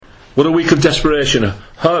What a week of desperation. A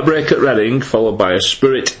heartbreak at Reading, followed by a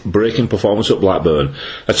spirit-breaking performance at Blackburn.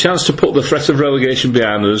 A chance to put the threat of relegation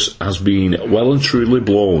behind us has been well and truly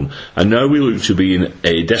blown, and now we look to be in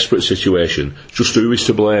a desperate situation. Just who is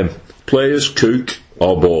to blame? Players, Cook,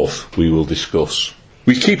 or both? We will discuss.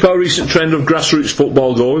 We keep our recent trend of grassroots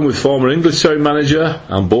football going with former English Town manager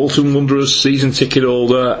and Bolton Wanderers season ticket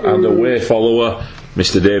holder and away follower,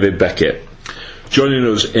 Mr. David Beckett, joining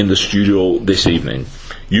us in the studio this evening.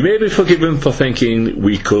 You may be forgiven for thinking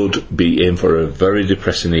we could be in for a very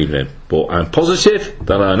depressing evening, but I'm positive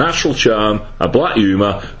that our natural charm and black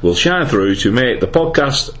humour will shine through to make the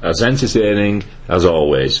podcast as entertaining as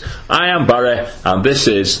always. I am Barry, and this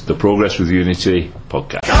is the Progress with Unity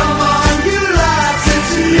podcast. Come on, you lads,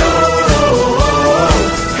 it's yo.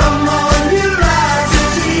 Come on, you lads,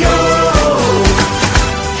 it's yo.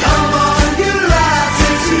 Come on, you lads,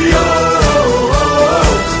 it's yo.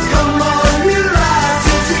 Come on, you lads,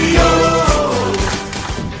 it's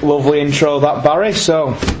yo. Lovely intro that, Barry.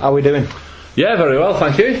 So, how are we doing? Yeah, very well,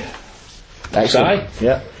 thank you. Excellent.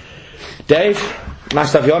 Yeah. Dave,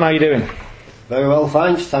 nice to have you on. How are you doing? Very well,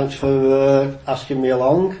 thanks. Thanks for asking me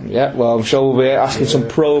along. Yeah, well, I'm sure we'll be asking some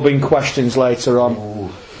probing questions later on. Oh,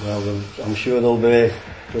 well, I'm sure there'll be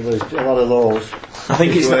a lot of those. I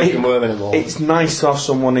think it's nice to have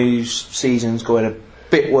someone whose season's going a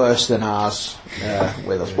bit worse than ours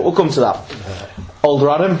with us, but we'll come to that. Older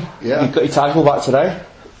Adam, Yeah. you've got your title back today.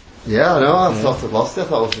 Yeah, I know. I thought I'd lost it. I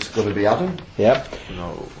thought it was just going to be Adam. Yep.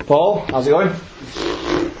 No. Paul, how's it going?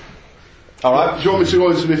 Alright. Do you want me to go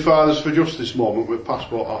into my Fathers for Justice moment with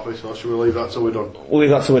Passport Office, or should we leave that till we're done? We'll leave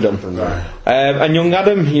that till we're done. And young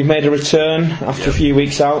Adam, you've made a return after a few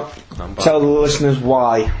weeks out. Tell the listeners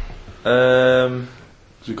why. So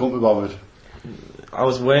you can't be bothered. I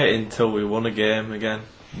was waiting till we won a game again,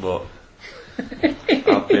 but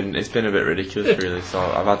it's been a bit ridiculous really, so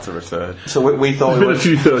I've had to return. So we thought There's been a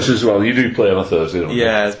few Thursdays as well. You do play on a Thursday, don't you?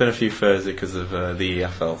 Yeah, there's been a few Thursday because of the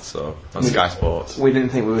EFL, so on Sky Sports. we didn't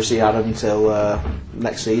think we would see Adam until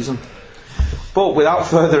next season. But without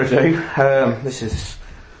further ado,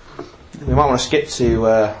 we might want to skip to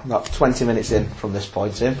about 20 minutes in from this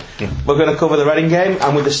point in. We're going to cover the Reading game,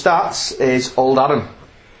 and with the stats is Old Adam.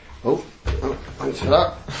 Oh, thanks for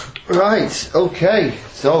that. Right, okay.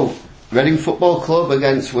 So, Reading Football Club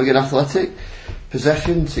against Wigan Athletic.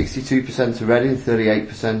 Possession, 62% to Reading,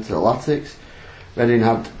 38% to Latics. Reading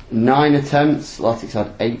had 9 attempts, Latics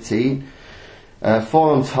had 18.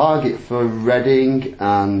 4 on target for Reading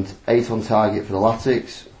and 8 on target for the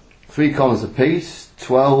Latics. 3 corners apiece,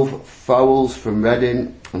 12 fouls from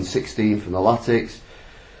Reading and 16 from the Latics.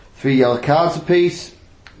 3 yellow cards apiece,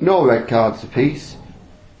 no red cards apiece.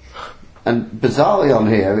 And bizarrely on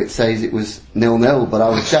here it says it was 0-0, but I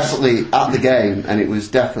was definitely at the game and it was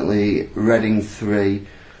definitely Reading 3,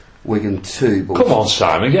 Wigan 2. But Come on,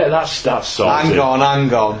 Simon, get that stat sorted. Hang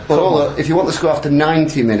on. But if you want the score after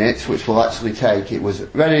 90 minutes, which we'll actually take, it was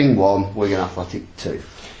Reading 1, Wigan Athletic 2.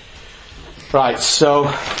 Right,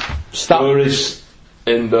 so Story is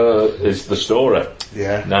the story.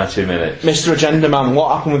 Yeah. 90 minutes. Mr. Agenda Man,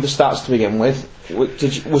 what happened with the stats to begin with?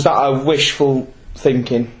 Was that a wishful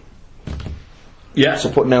thinking Yeah. to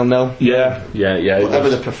put 0-0? Yeah. it Whatever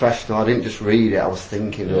was. the professional, I didn't just read it, I was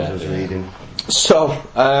thinking as I was reading. So,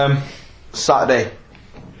 Saturday,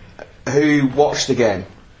 who watched the game?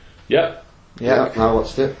 Yeah. Yeah. I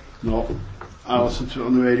watched it. No. I listened to it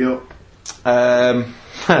on the radio.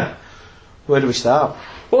 Where do we start?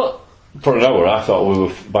 Well, for an hour I thought we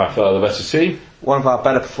were by far the better team. One of our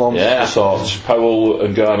better performances. Yeah, I thought Powell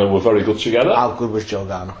and Garner were very good together. How good was Joe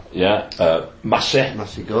Garner? Yeah. Massey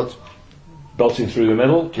Massey good. belting through the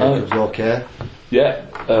middle. Jacobs okay. Yeah.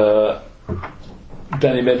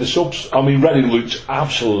 Then he made the subs. I mean, Reading looked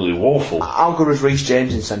absolutely woeful. How good was Reece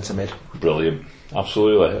James in centre mid? Brilliant.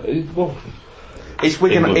 Absolutely. Well, It's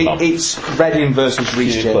Wigan. England, man. It's Reading versus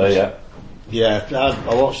Reece team James. play, yeah. Yeah,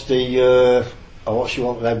 I watched you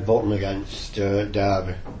want Red Button against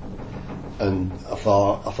Derby, and I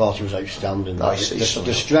thought he was outstanding. Nice,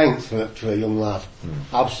 The strength for a young lad,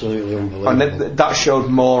 absolutely unbelievable. And that showed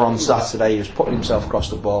more on Saturday. He was putting himself across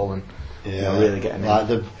the ball and really getting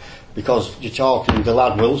in. Because you're talking the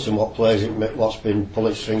lad Wilson, what's been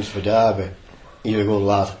pulling strings for Derby. He's a good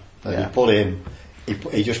lad, and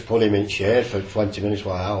he just put him in shade for 20 minutes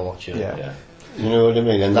while I was watching it. Yeah. You know what I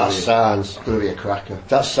mean? And that sounds Going to be a cracker.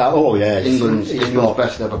 oh yeah, England's he's got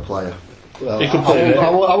best ever player. Well, He could play I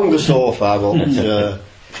wouldn't go so far, but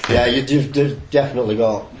they've definitely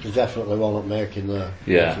one up making there.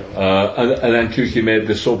 Yeah. And then Kuki made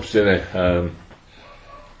the subs, didn't he?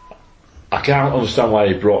 I can't understand why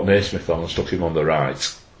he brought Naismith on and stuck him on the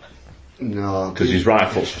right. No, because his right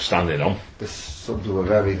foot's for standing on. the subs were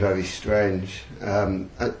very, very strange.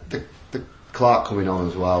 The Clark coming on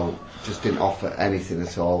as well just didn't offer anything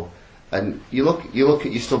at all. And you look at your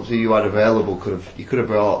subs who you had available. You could have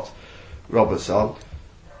brought Roberts on.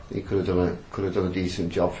 He could have done a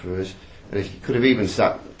decent job for us. And if you could have even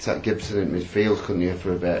sat Gibson in midfield, couldn't you,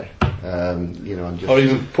 for a bit? And just, Or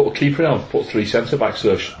even put a keeper on, put 3 centre backs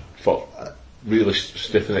there for really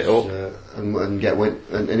stiffen it up. and get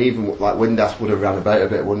and even like Windass would have ran about a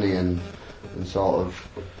bit, wouldn't he? And sort of.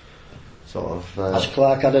 Has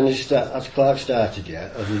Clark started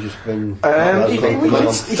yet? Has he just been? He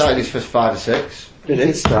started his first 5 or 6. Did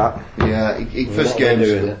he start? Yeah, he first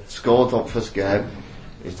game scored on first game.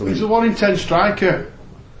 He's a 1 in 10 striker.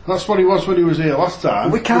 That's what he was when he was here last time.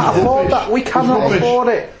 We can't afford that. We cannot afford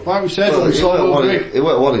it. Like we said, Well, he he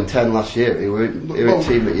went 1 in 10 last year. He were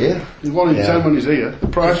team of the year. He's 1 in 10 when he's here. The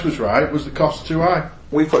price was right. Was the cost too high?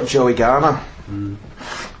 We've got Joey Garner.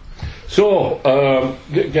 So,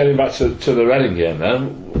 getting back to the Reading game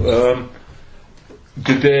then,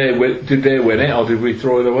 did they win it or did we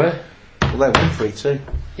throw it away? Well, they won 3-2.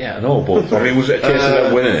 Yeah, I know, but I mean, was it a case of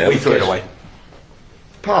them winning it? We threw it away.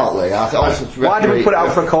 Partly. Why did we put it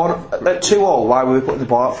out for a corner? At 2-2, why were we putting the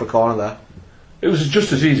ball out for a corner there? It was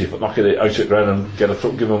just as easy for knocking it out at the ground and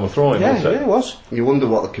give them a throw in, wasn't it? It was. You wonder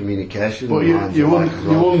what the communication. But you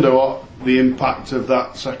wonder what the impact of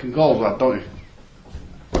that second goal had, don't you?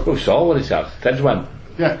 We saw what it had. Ted's went.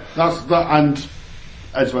 Yeah, that's that, and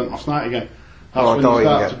Ed's went last night again. That's when don't you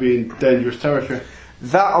even start to be in dangerous territory.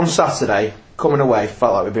 That on Saturday, coming away,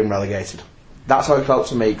 felt like we'd been relegated. That's how it felt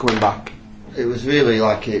to me coming back. It was really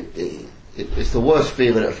like it's the worst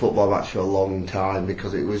feeling at a football match for a long time,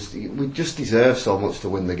 because we just deserved so much to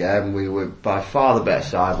win the game. We were by far the better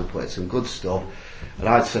side. We played some good stuff, and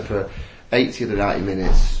I'd say for 80 of the 90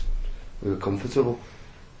 minutes we were comfortable.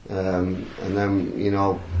 And then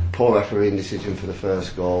poor refereeing decision for the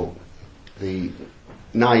first goal, the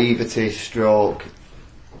naivety stroke.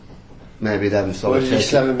 Maybe them sort Where of did the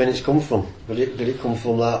 7 minutes come from? Did it come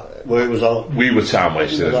from that where it was all? We were time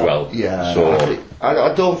wasted as well. Yeah, So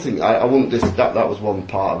I don't think I wouldn't that was one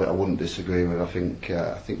part of it I wouldn't disagree with. I think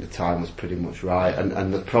the time was pretty much right,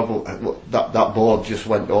 and the problem that board just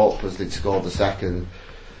went up as they'd scored the second,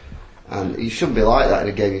 and you shouldn't be like that in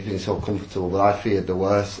a game you've been so comfortable. But I feared the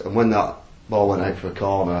worst, and when that ball went out for a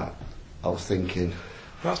corner, I was thinking,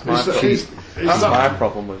 That's my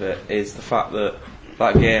problem with it, is the fact that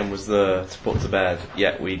that game was there to put to bed,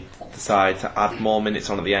 yet we decide to add more minutes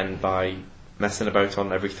on at the end by messing about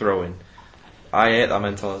on every throw-in. I hate that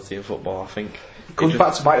mentality in football. I think It comes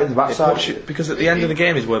back to bite you in the backside. because at the end of the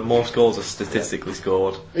game is where most goals are statistically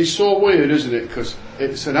scored. It's so weird, isn't it? Because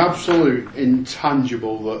it's an absolute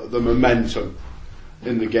intangible, the momentum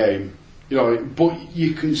in the game. But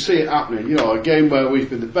you can see it happening. A game where we've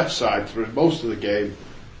been the best side for most of the game,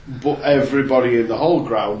 but everybody in the whole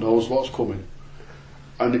ground knows what's coming.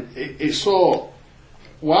 And it's so...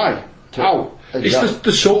 Why? How? it's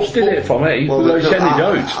the subs did it for me. well, Without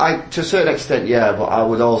any doubt. to a certain extent, yeah, but I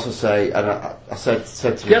would also say, and I said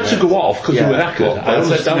to You had to go off because you were knackered. I I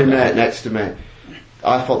said to my understand mate that. next to me,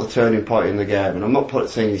 I thought the turning point in the game, and I'm not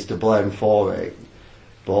saying he's to blame for it,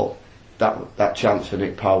 but that chance for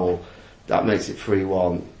Nick Powell, that makes it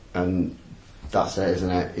 3-1, and that's it,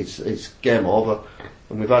 isn't it? It's game over.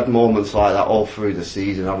 And we've had moments like that all through the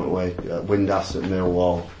season, haven't we? Windass at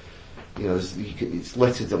Millwall. It's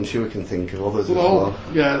littered. I'm sure we can think of others as well.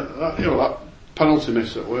 Yeah, that penalty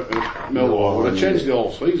miss at Millwall would have changed the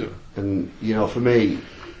whole season. And for me,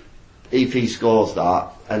 if he scores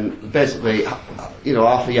that, and basically,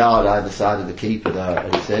 half a yard either side of the keeper there,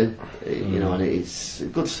 and it's in. And it's a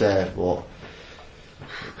good save, but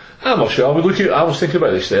I'm not sure. I was thinking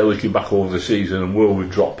about this there, looking back over the season and where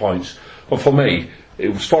we've dropped points. And for me, it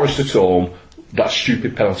was Forest at home, that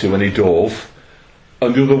stupid penalty when he dove,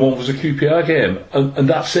 and the other one was a QPR game, and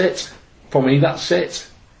that's it. For me, that's it.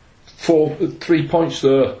 3 points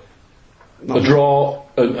there, a draw,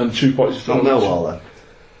 and 2 points for not Millwall then.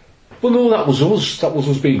 Well, no, that was us. That was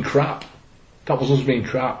us being crap.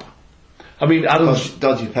 I mean, Adams.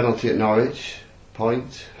 Dodgy penalty at Norwich,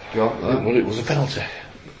 point, drop that. Well, it was a penalty.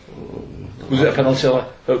 Was it a penalty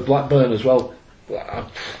at Blackburn as well?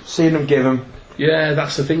 Seen them give him. Yeah,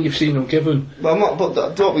 that's the thing, you've seen them given.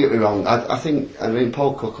 But don't get me wrong. I think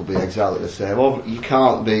Paul Cook will be exactly the same. You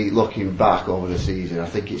can't be looking back over the season. I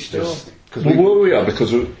think it's just because we are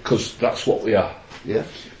because that's what we are. Yeah,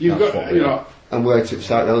 You've got and we're to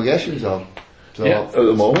start relegation zone. So Yeah, at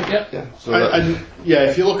the moment, yeah. yeah. So and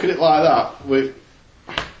if you look at it like that,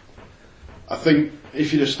 I think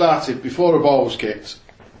if you'd have started before a ball was kicked,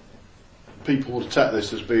 people would take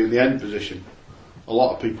this as being the end position. A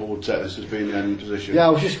lot of people would take this as being the end position. Yeah, I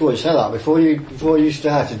was just going to say that before you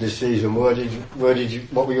started this season. What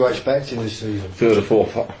were you expecting this season? Third or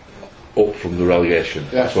fourth up from the relegation.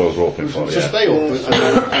 Yeah. That's what I was hoping for. To stay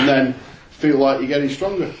up and then feel like you're getting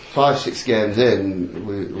stronger. 5-6 games in,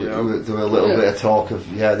 there were a little bit of talk of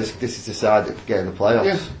this is the side that could get in the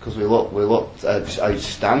playoffs because we looked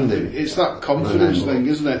outstanding. It's that confidence thing,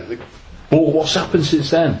 isn't it? But what's happened since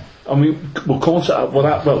then? I mean, we'll come on to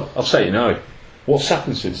well, I'll say it now. What's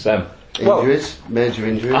happened since then? Injuries, major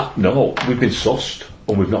injuries. No, we've been sussed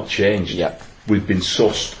and we've not changed. Yeah. We've been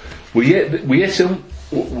sussed. We hit them.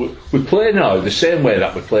 We play now the same way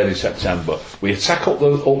that we played in September. We attack up the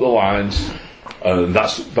lines, and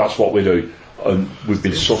that's what we do. And we've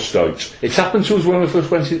been sussed out. It's happened to us when we first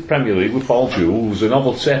went to the Premier League with Paul Jewell, was a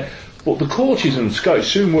novelty. But the coaches and scouts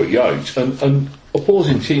soon work you out, and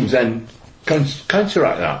opposing teams then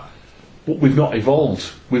counteract that. But we've not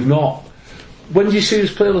evolved. We've not. When do you see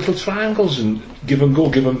us play little triangles and give and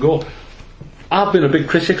go? I've been a big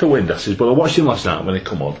critic of Windasses, but I watched him last night when he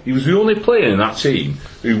come on. He was the only player in that team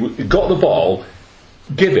who got the ball,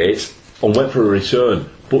 give it, and went for a return.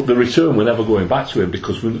 But the return we're never going back to him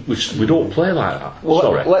because we don't play like that. Well,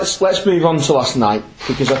 Sorry. let's move on to last night,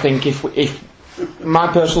 because I think if my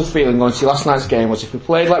personal feeling going to last night's game was if we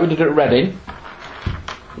played like we did at Reading,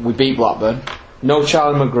 we beat Blackburn. No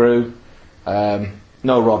Charlie McGrew,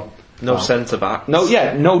 no Rod. No centre back.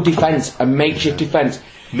 No defence, a makeshift defence.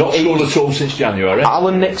 Not scored at all since January.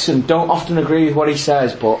 Alan Nixon, don't often agree with what he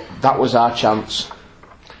says, but that was our chance.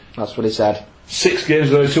 That's what he said. 6 games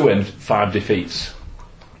there to win, 5 defeats.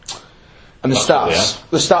 And the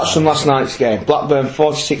stats from last night's game: Blackburn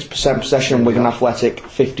 46% possession, Wigan Athletic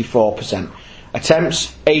 54%.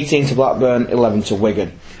 Attempts 18 to Blackburn, 11 to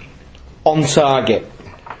Wigan. On target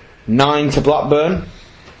 9 to Blackburn,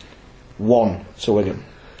 1 to Wigan.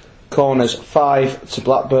 Corners 5 to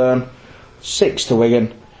Blackburn, 6 to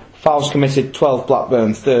Wigan. Fouls committed 12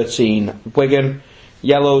 Blackburn, 13 Wigan.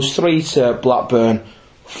 Yellows 3 to Blackburn,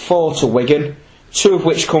 4 to Wigan. 2 of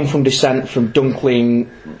which come from dissent from Dunkley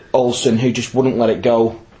and Olsen, who just wouldn't let it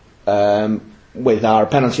go with our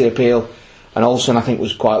penalty appeal. And Olsen, I think,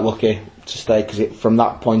 was quite lucky to stay because from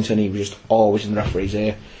that point on he was just always in the referee's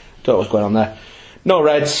ear. Don't know what's going on there. No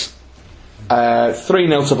reds.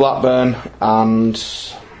 3-0 to Blackburn and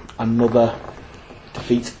another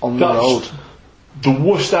defeat on the road. The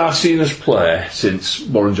worst I've seen us play since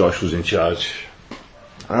Warren Joyce was in charge.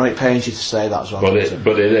 I know it pains you to say that as well.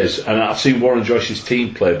 But it is, and I've seen Warren Joyce's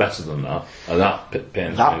team play better than that, and that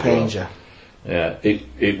pains me. That pains you. Yeah,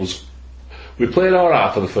 it was. We played all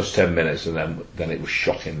right for the first 10 minutes, and then it was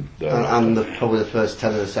shocking. And probably the first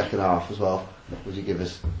 10 of the second half as well. Would you give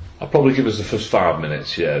us? I'd probably give us the first 5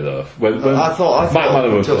 minutes, yeah, though. When I thought up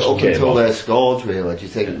until they scored, really. Do you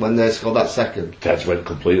think when they scored that second? Heads went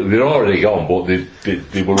completely. They'd already gone, but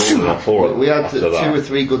they were rolling off for it. We had 2 or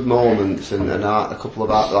 3 good moments, and a couple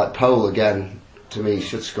of like Powell again. To me,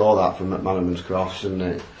 should score that from McManaman's cross, shouldn't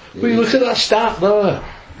it? Well, you look at that stat though.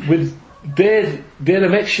 They're a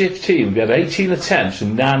makeshift team. We had 18 attempts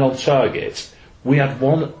and 9 on target. We had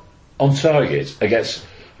 1 on target against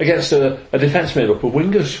a defence made up of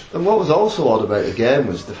wingers. And what was also odd about the game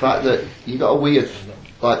was the fact that you got a weird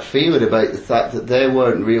feeling about the fact that they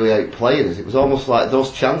weren't really outplaying us. It was almost like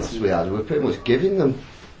those chances we had, we were pretty much giving them.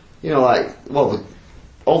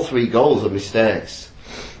 All 3 goals are mistakes,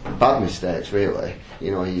 bad mistakes really.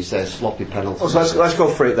 You say sloppy penalties. So let's go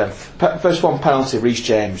through it then. First one, penalty, Reece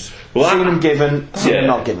James. Well, seen him given, seen him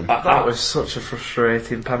not given. That was such a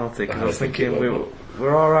frustrating penalty because I was thinking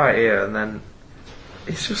we're all right here, and then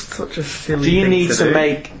it's just such a silly. Do you thing need to do.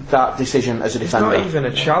 make that decision as a defender? It's not even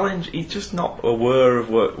a challenge. He's just not aware of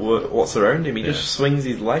what's around him. He just swings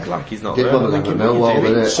his leg like he's not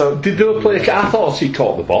there. So did they play? I thought he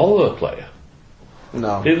caught the ball, the player.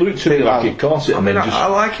 No. It looked to me like he caught it. I mean, I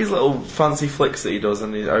like his little fancy flicks that he does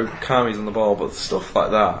and how calm he's on the ball, but stuff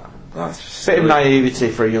like that's just bit of naivety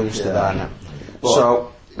for a youngster there.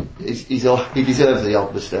 So he deserves the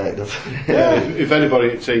odd mistake. If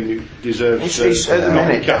anybody in the team deserves at the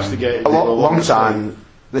minute, castigated a long time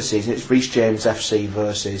this season, it's Reece James FC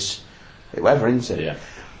versus whoever, isn't it? Yeah.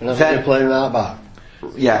 And I think they're playing that back.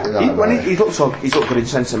 Yeah, he's looked good in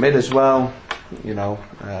centre mid as well.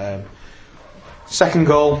 Second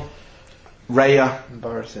goal, Raya,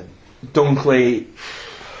 embarrassing. Dunkley,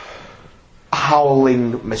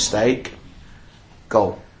 howling mistake,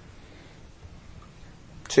 goal.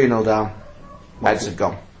 2-0 down, heads have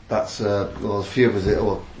gone. That's well, a few of us,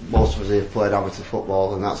 or most of us here have played amateur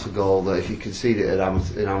football, and that's a goal that if you concede it at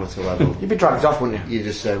amateur level, You'd be dragged off, wouldn't you? you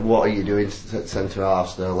just say, "What are you doing, centre half?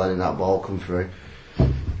 Still letting that ball come through."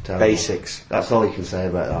 Terrible. Basics. That's all you can say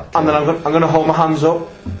about that. And then I'm going to hold my hands up.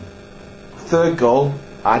 Third goal,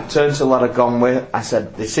 I turned to the lad I'd gone with. I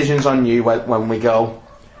said, "Decision's on you when we go."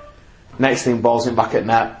 Next thing, ball's in back at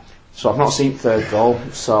net. So I've not seen third goal,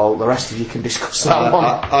 so the rest of you can discuss that one.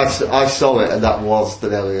 I saw it, and that was the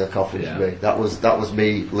nail in the coffin Yeah. for me. That was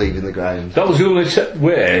me leaving the ground. That was the only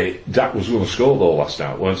way Dak was going to score though last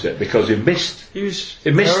night, wasn't it? Because he missed He was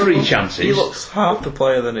missed terrible. 3 chances. He looks half the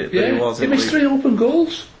player than he was he in missed league. 3 open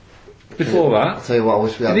goals before I'll that. tell you what, I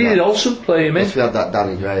wish we He had needed that. Olsen play him in. Wish we had that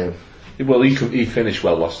Danny Graham. Well, he finished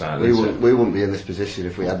well last night. We didn't wouldn't be in this position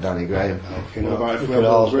if we had Danny Graham. We What about if we could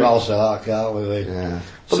have also, Will also that, can't we? Yeah.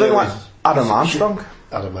 But then like Adam Armstrong.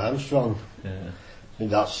 Adam Armstrong. I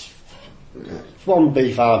think that's it's one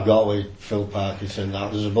beef I've got with Phil Parkinson.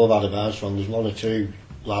 That there's above Adam Armstrong. There's 1 or 2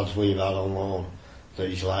 lads we've had on loan that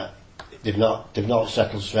he's let. They've not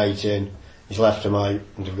settled straight in. He's left them out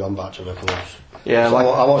and they've gone back to the clubs. Yeah, So like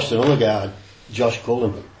I watched another guy, Josh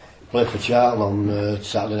Cullen, play for Charlton on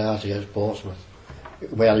Saturday night against Portsmouth.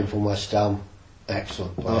 We had him from West Ham.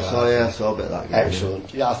 Excellent player. I saw a bit of that game.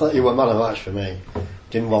 Excellent. Yeah, I thought he was man of the match for me.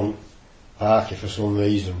 Didn't want Parky for some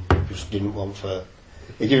reason. Just didn't want for.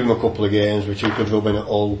 He gave him a couple of games which he could rub in at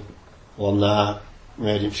Hull one night,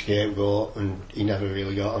 made him scapegoat, and he never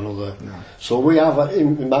really got another. No. So we have,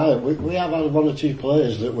 we have had 1 or 2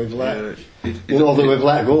 players that we've let, that we've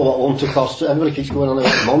let go that want to cost. Everybody keeps going on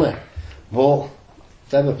about money, but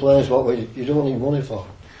they're the players you don't need money for.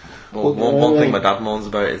 Well, one thing my dad moans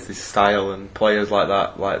about is this style, and players like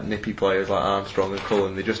that, like nippy players like Armstrong and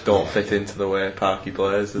Cullen, they just don't fit into the way Parky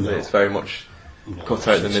plays, does it? It's very much cut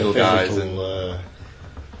out the middle guys.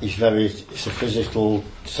 It's a physical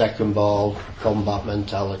second ball combat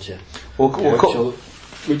mentality,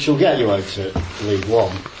 which will get you out to League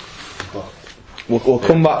One. But we'll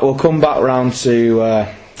come back. We'll come back round to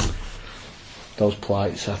those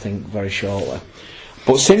plights, I think, very shortly.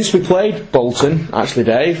 But since we played Bolton, actually,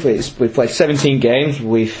 Dave, we've played 17 games.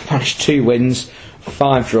 We've managed 2 wins,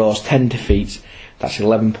 5 draws, 10 defeats. That's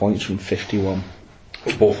 11 points from 51.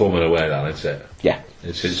 Both home and away, then, isn't it? Yeah.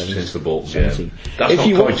 Since the Bolton 17. game. That's If not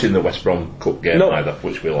you counting the West Brom Cup game either,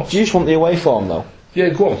 which we lost. Do you just want the away form, though? Yeah,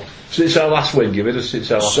 go on. Since our last win, give it us. Since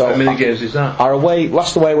our last. So, how many games is that? Our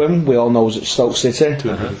last away win, we all know, was at Stoke City.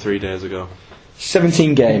 203 days ago.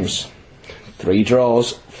 17 games, 3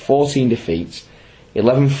 draws, 14 defeats,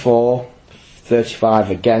 11 for, 35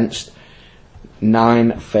 against,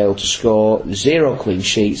 9 failed to score, 0 clean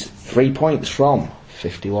sheets, 3 points from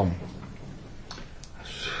 51.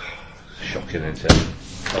 Shocking, isn't it?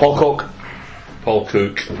 Paul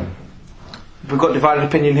Cook. We've got divided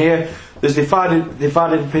opinion here. There's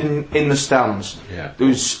divided opinion in the stands. Yeah. There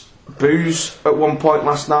was boos at one point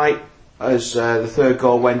last night as the third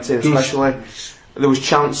goal went in, especially. There was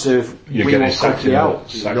chance of You're we getting won't quickly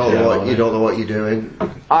out. You don't know what you're doing.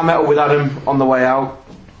 I met up with Adam on the way out.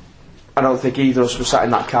 I don't think either of us were sat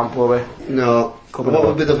in that camp, were we? No. What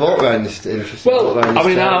would be the vote round this? Well, I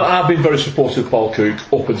mean, I've been very supportive of Paul Cook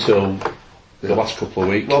up until the last couple of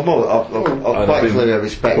weeks. Well, I'll quite clearly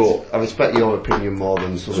but- I respect your opinion more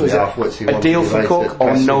than some of the half-wits who A want deal to for be Cook raised at or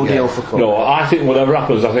pressing no game. deal for Cook? No, I think whatever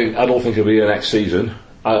happens, I don't think it'll be here next season.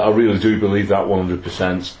 I really do believe that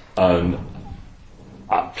 100%, and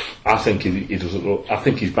I think he doesn't look. I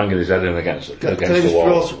think he's banging his head in against Can I the just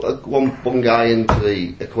wall. throw one guy into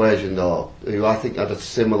the equation though, who I think had a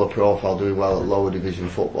similar profile, doing well at lower division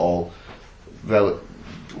football,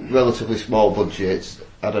 relatively small budgets,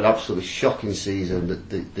 had an absolutely shocking season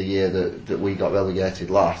the year that we got relegated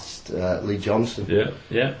last, Lee Johnson.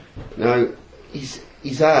 Yeah. Now he's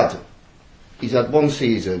had one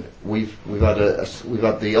season. We've had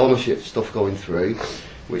the ownership stuff going through,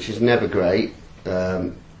 which is never great.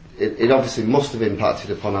 It obviously must have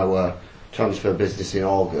impacted upon our transfer business in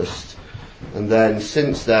August, and then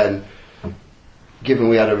since then, given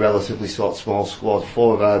we had a relatively small squad,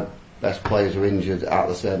 4 of our best players were injured at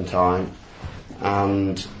the same time,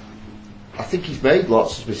 and I think he's made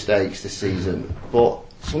lots of mistakes this season. But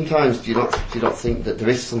sometimes do you not think that there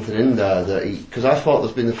is something in there that because I thought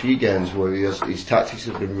there's been a few games where his tactics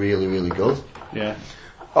have been really, really good. Yeah.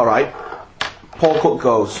 All right. Paul Cook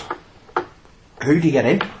goes. Who do you get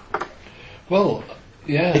in? Well,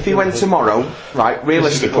 yeah. If he went tomorrow, right?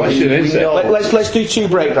 Realistically, the question, isn't it? Let's do 2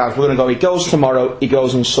 breakdowns. We're going to go. He goes tomorrow. He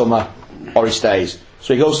goes in summer, or he stays.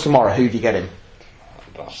 So he goes tomorrow. Who do you get in?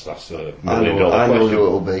 That's a $1 I million know question. who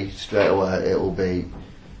it'll be straight away.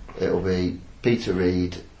 It'll be Peter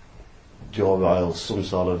Reid, Joe Royals, some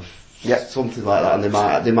sort of Yeah. something like that,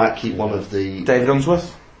 and they might keep one of the. David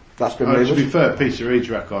Unsworth. That's been To be moved. fair, Peter Reid's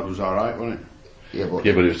record was alright, wasn't it? Yeah, but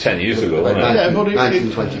Yeah, but it was 10 years ago, wasn't it? Yeah, but it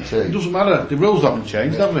 1922. doesn't matter. The rules haven't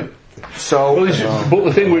changed, have they? So Well, but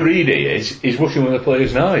the thing with Reedy is, he's working with the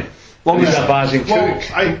players now. Long He's as- advising Well,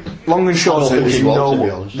 Cook. long and short of it, think there's he wants to be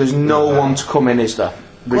honest. there's no one to come in, is there?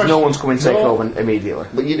 There's no one to come in and take over immediately.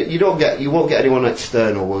 But you won't get anyone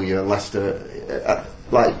external, will you? Unless they're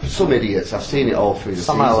like some idiots. I've seen it all through the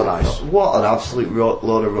Sam season. Allardyce. What an absolute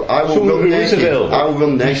load of. I will So run who is naked. available? I will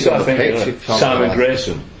run naked You start on the thinking, pitch. if Tom Simon Allardyce-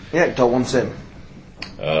 Grayson. Yeah, don't want him.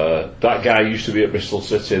 That guy used to be at Bristol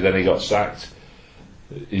City, then he got sacked.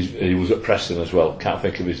 He was at Preston as well. Can't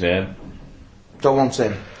think of his name. Don't want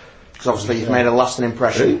him. Because obviously he's made a lasting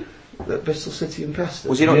impression. At Bristol City and Preston.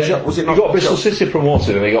 Was he not? Yeah. Was it He not? got Bristol City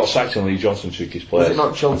promoted, and he got sacked, and Lee Johnson took his place. Was it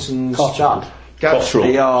not Johnson's Chad?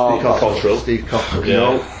 Cottrell. Cottrell. Steve Cottrell.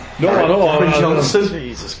 Yeah. No, I know. Aaron Johnson.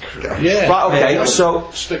 Jesus Christ. Yeah. Right. Okay. So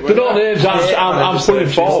Stick with They're not that. names I'm putting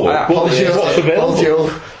forward, but this is what's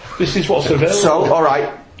available. This is what's available. all right.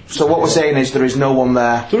 So what we're saying is there is no one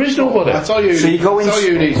there. There is nobody. I tell you, So you go in-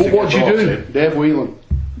 who needs But to what get do you brought do? in? Dave Whelan.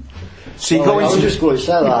 So you Well, go I was into just going to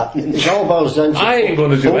say that. It's all boils down to I ain't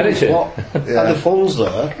gonna do funds. anything. What, Yeah. Are the funds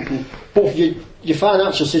there? But your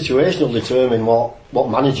financial situation will determine what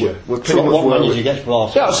manager, We're pretty much what where manager we- gets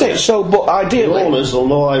brought. Yeah, that's it. So, but The ideally, owners will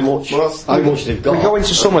know how much Well, that's- they've got. we go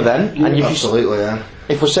into summer then, and if, Absolutely, yeah.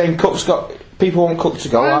 if we're saying Cook's got people want Cook to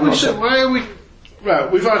go, I'm not saying. Why are we?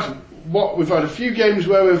 Right, we've had a few games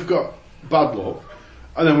where we've got bad luck,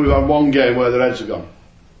 and then we've had one game where the Reds have gone.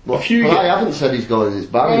 A few Well, I games. haven't said he's going. It's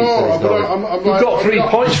Barry who said No, he's but going. I'm We've got 3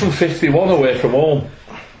 points from 51 away from home.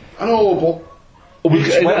 I know, but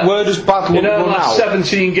Where does bad luck in our run last out?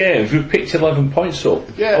 17 games, we've picked 11 points up.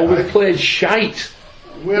 Yeah, and we've I- played shite.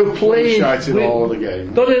 we haven't playing- played shite in we- all of the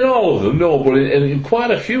games. Not in all of them, no, but in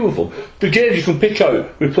quite a few of them. The games you can pick out,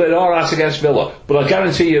 we played alright against Villa, but I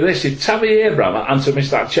guarantee you this, if Tammy Abraham hadn't have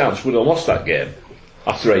missed that chance, we'd have lost that game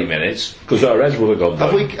after 8 minutes, because our heads would have gone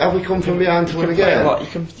down. Have we come from behind to win a Play a game? lot.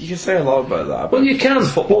 You can say a lot about that. Well, you can.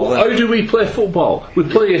 Football, Well, how do we play football? We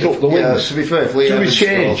play it up the Yeah, wings. to be fair, if Lee Do we Evans scores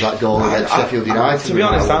change? that goal against Sheffield United, To we be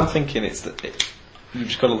honest, might I'm win. thinking you've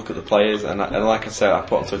just got to look at the players, and like I said, I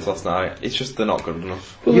put on Twitter last night. It's just they're not good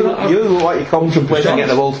enough. Well, You, they're not- you look like you're contemplating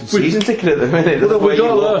getting a Bolton season ticket at the minute. The way you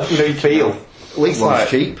don't look, know. you feel. League one's like-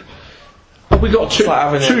 cheap. we got two, It's like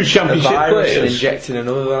having two a championship virus and players. injecting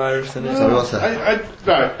another virus in it. So what's that?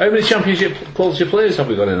 Right, How many championship quality players have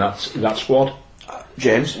we got in that squad?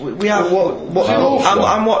 James. We have. What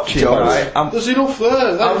I'm watching, Jones. right? there's enough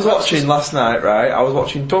there. I was watching last night, right? I was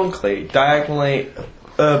watching Dunkley diagonally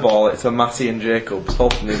airball it to Matty and Jacobs,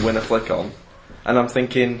 hoping they'd win a flick on. And I'm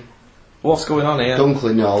thinking, what's going on here?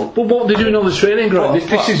 Dunkley, no. But what are they doing on the training ground?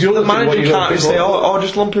 This is the other thing, what manager you don't can't pick say, up.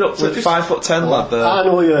 just lump it up to 5'10" lad there. I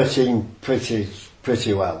know your team pretty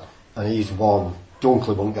well, and he's won.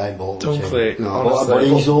 Dunkley won't get Bolton. Dunkley, No,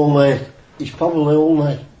 honestly. He's probably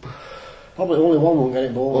only one won't get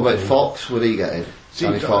it Bolton. What about Fox? Would he get in?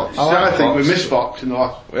 Danny Fox. I think we missed Fox in the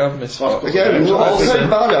last. We have missed Fox. Again, I'll say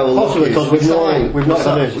Barrow. Possibly because we've not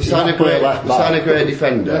done it. We signed a great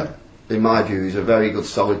defender. In my view, he's a very good,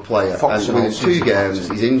 solid player. Fox And within and 2 games,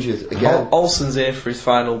 he's injured again. Olsen's here for his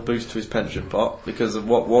final boost to his pension pot because of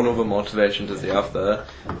what one other motivation does he have there?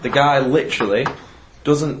 The guy literally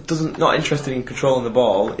doesn't not interested in controlling the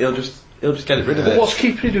ball. He'll just get it rid of But it. what's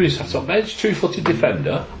keeping him doing sat on bench? 2-footed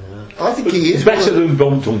defender. I think he is Better one of- than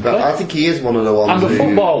Bum Dunkley. I think he is one of the ones. And a who-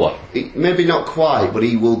 footballer. Maybe not quite, but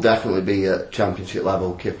he will definitely be a championship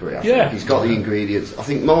level kipper. I think. Yeah. He's got the ingredients. I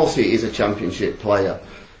think Morsey is a championship player,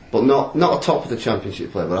 but not a top of the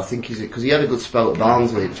championship player. But I think he's because he had a good spell at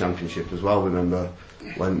Barnsley at championship as well. Remember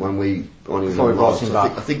when he was Before we on brought loan, him so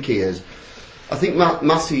back. I think he is. I think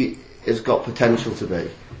Massey has got potential to be.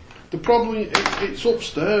 The problem it's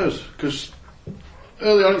upstairs because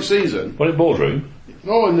early on in the season, What in boardroom?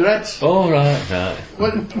 no, in the Reds. Oh, right.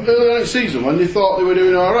 When early on in the season, when they thought they were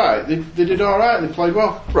doing all right, they did all right. They played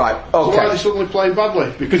well. Right. So why are they Okay. suddenly playing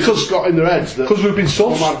badly? Because it's got in their heads that. Because we've been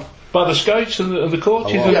Come on. sussed by the scouts and the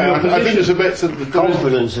coaches and Yeah, the I think there's opposition. a bit. There is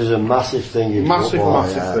Confidence is a massive thing in massive football.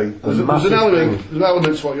 thing. A There's an massive element. thing. There's an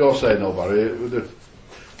element to what you're saying, though, Barry.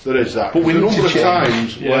 There is that. But we There's a need to number of change,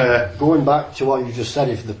 times yeah. where Going back to what you just said,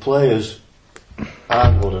 if the players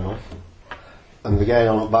aren't good enough and they're getting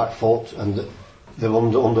on the back foot and they're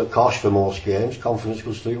under cosh for most games, confidence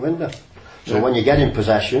goes through the window. So when you get in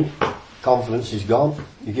possession, confidence is gone.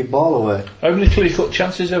 You give ball away. How many clear-cut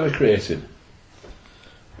chances ever created?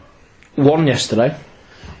 One yesterday.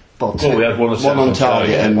 But Well, we had one on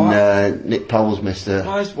target, yeah. and Nick Powell's missed a.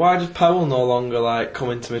 Why does Powell no longer like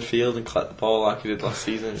come into midfield and collect the ball like he did last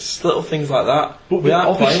season? It's just little things like that. We aren't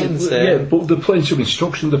obviously, playing the same. yeah, but they're playing some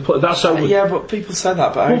instruction. That's how. Yeah, but people say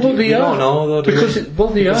that, but Well, we don't know though. Do Because we?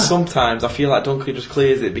 they are. Because sometimes I feel like Dunkley just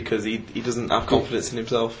clears it because he doesn't have confidence in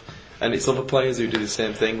himself, and it's other players who do the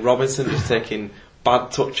same thing. Robinson just taking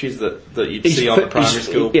bad touches that you'd see on the primary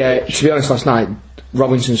school. Yeah, to be honest, last night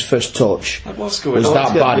Robinson's first touch What's going was on?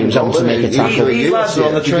 that bad. He was having to make a tackle. These lads are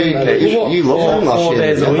on the training pitch. You loved him last 4 year.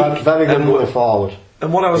 days a didn't you? week. Very good And going forward.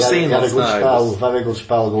 And what I was seeing He had a last good night spell, was, very good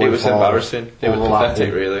spell going it was forward. embarrassing. It was Overlapping.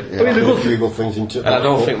 pathetic, really. Yeah. I mean, the A good few good things into. And I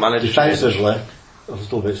don't think managers defensively, a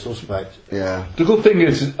little bit suspect. Yeah. The good thing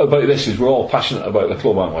is about this is we're all passionate about the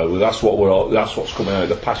club, aren't we? That's what's coming out of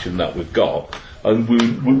the passion that we've got, and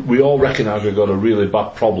we all recognise we've got a really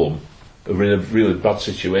bad problem. We're in a really bad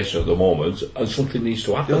situation at the moment, and something needs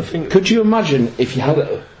to happen. Could you imagine if you had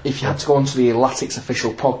to go onto the Latics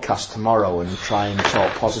official podcast tomorrow and try and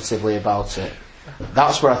talk positively about it?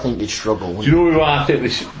 That's where I think you'd struggle. Do you know who I think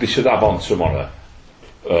they should have on tomorrow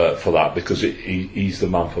for that? Because he's the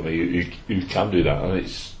man for me who can do that, and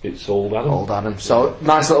it's Old Adam. Old Adam. So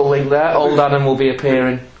nice little link there. Old Adam will be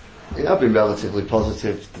appearing. Yeah, I've been relatively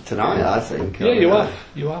positive tonight, I think. Yeah, you have.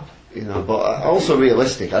 You have. You know, but also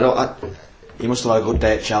realistic. You must have had a good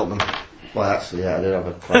day at Cheltenham. Well, actually, yeah, I did have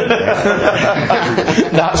a quite good day.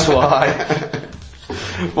 That's why.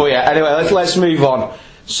 Well, yeah. Anyway, let's move on.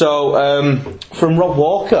 So, from Rob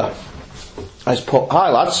Walker, has put, "Hi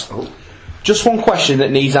lads, just one question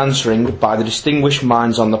that needs answering by the distinguished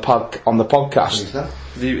minds on the podcast." Is that?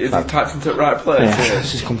 Is he typed into the right place? Yeah,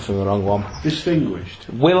 this has come from the wrong one. Distinguished.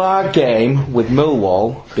 Will our game with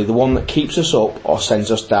Millwall be the one that keeps us up or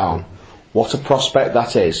sends us down? What a prospect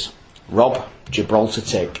that is. Rob, Gibraltar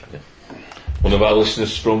tick. One of our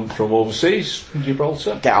listeners from overseas, from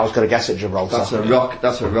Gibraltar. Yeah, I was going to guess at Gibraltar.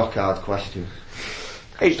 That's a rock hard question.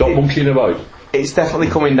 Stop monkeying about. It's definitely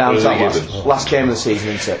coming down to Really that given. last game of the season,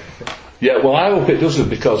 isn't it? Yeah, well, I hope it doesn't,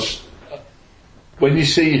 because when you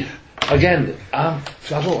see, again, I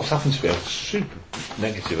don't know what's happened to me, I'm super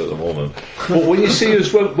negative at the moment, but when you see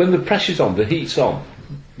us, when the pressure's on, the heat's on,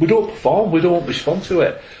 we don't perform, we don't respond to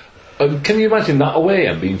it. And can you imagine that away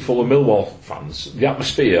end being full of Millwall fans, the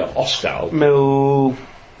atmosphere hostile?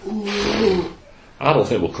 I don't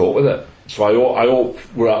think we'll cope with it. So I hope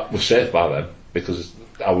we're safe by then, because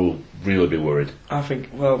I will really be worried. I think,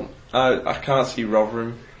 well, I can't see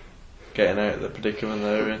Rotherham getting out of the predicament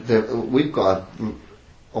they're in. We've got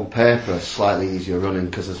on paper slightly easier running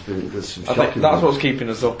because there's some I shocking think that's ones. what's keeping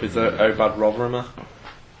us up, is how bad Rotherham are.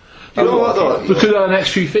 You know what though? Look at our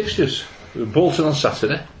next few fixtures. Bolton on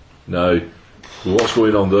Saturday. No. What's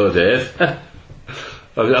going on there, Dave?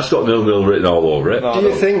 I mean, that's got 0-0 written all over it. No, Do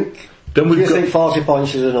you think? Then Do you we've got, think 40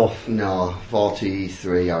 points is enough? No,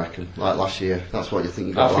 43 I reckon, like last year. That's what you think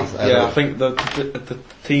you I got think, last yeah, I think the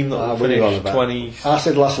team that will what are you on finish about? 20 I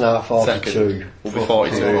said last night 42. second will be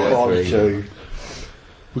 42. 42.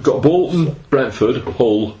 we've got Bolton, Brentford,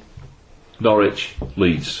 Hull, Norwich,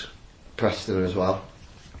 Leeds, Preston as well.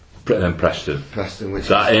 and then Preston. Preston, which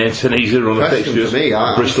That ain't an easy run of Preston fixtures. for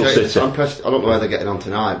me, Bristol City. I'm Preston, I don't know where they're getting on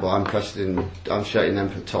tonight, but I'm shouting them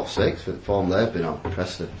for top 6 for the form they've been on.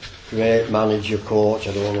 Preston. Great manager, coach,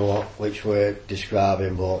 I don't know which way to describe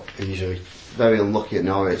him, but he's Very unlucky at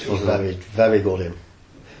Norwich, wasn't very, very good him.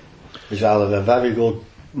 He's either a very good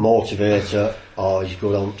motivator or he's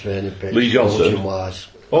good on training pitch. Lee Johnson. coaching wise.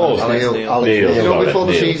 Oh, Alex Neil. Neil. Alex Neil. Neil. You know, before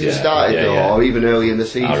the Neil, season yeah, started, yeah, though, yeah. or even early in the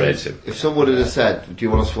season, I rate him. if someone had said, "Do you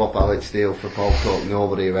want to swap Alex Neil for Paul Cook?"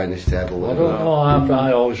 nobody around this table would. I don't know,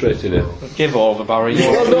 I always rated him. Give over, Barry.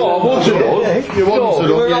 Well, no, I want to know. You want to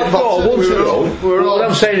know, yeah, I want to know. we're all- What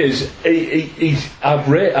I'm saying is,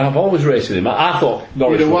 I've always rated him. I thought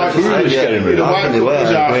Norwich You'd have was wiped foolish yeah, getting rid you'd of have him. wiped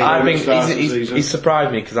his eyes I at the think start of the he's season.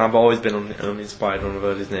 surprised me because I've always been uninspired when I've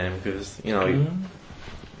heard his name because you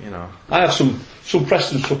know I have some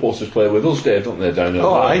Preston supporters play with us, Dave, don't they, down there?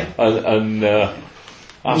 Oh, aye. And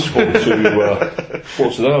I spoke to them about,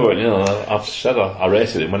 I've said I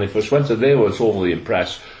rated him when he first went, and they were totally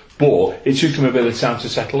impressed. But it took him a bit of time to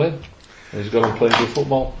settle in. And he's gone and played good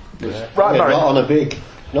football. Right, Yeah, Barry. not on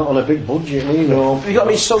a big budget, you know. Have you got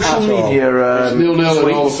any social At all. media It's 0-0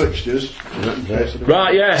 in all the tweets? fixtures.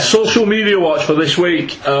 Right, yeah, social media watch for this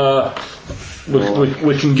week.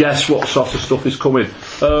 We can guess what sort of stuff is coming.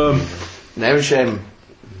 No shame.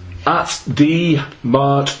 At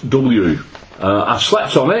DMartW. I've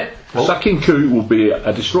slept on it. Sacking Coote will be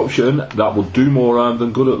a disruption that will do more harm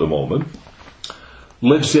than good at the moment.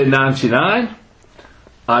 Lives in 99.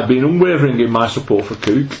 I've been unwavering in my support for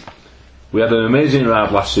Coote. We had an amazing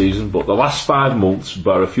ride last season, but the last 5 months,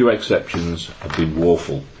 bar a few exceptions, have been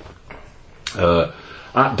woeful.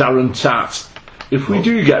 At Darren Tatt, if we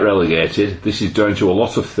do get relegated, this is down to a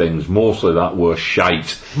lot of things, mostly that we're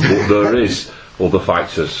shite, but there is other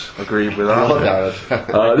factors. Agreed with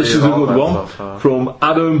that. This is a good one from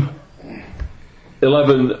Adam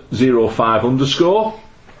 1105 underscore.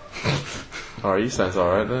 Oh, he sounds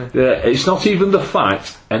alright, doesn't he? Yeah, it's not even the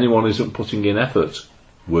fact anyone isn't putting in effort.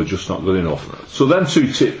 We're just not good enough. So then two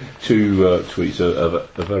tweets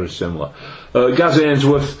are very similar. Gaz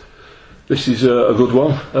Ainsworth, this is a good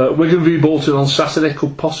one. Wigan v Bolton on Saturday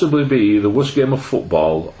could possibly be the worst game of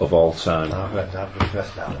football of all time. I've read that.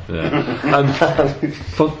 Yeah. And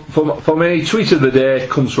for me, tweet of the day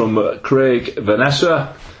comes from Craig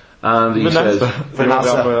Vanessa, and he says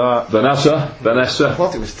Vanessa. I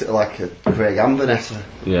thought it was like a Craig and Vanessa.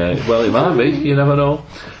 Yeah, well, it might be. You never know.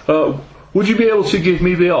 Would you be able to give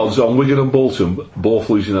me the odds on Wigan and Bolton both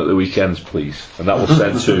losing at the weekends, please? And that was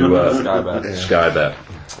sent to Skybet.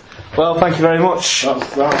 Well, thank you very much.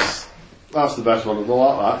 That's the best one. We'll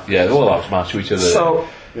like that. Yeah, well, that's my tweet of the day. So,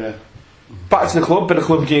 Yeah. back to the club. Bit of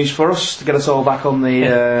club news for us to get us all back on the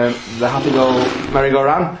happy go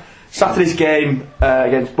merry-go-round. Saturday's game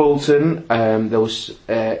against Bolton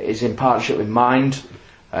is in partnership with Mind,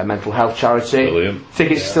 a mental health charity. Brilliant.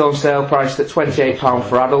 Tickets still on sale, priced at £28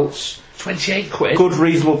 for adults. 28 quid. Good,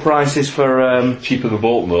 reasonable prices for. Cheaper than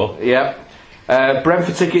Bolton, though. Yeah.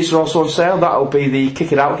 Brentford tickets are also on sale. That'll be the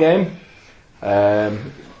kick it out game.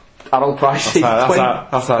 Adult prices.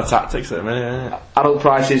 That's our tactics at the minute, isn't it? Adult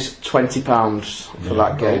price is £20 for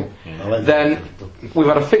that game. Then we've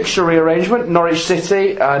had a fixture rearrangement. Norwich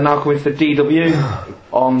City now coming for DW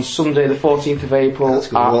on Sunday the 14th of April That's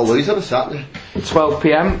going to at lose on a Saturday. 12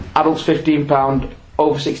 p.m. Adults £15,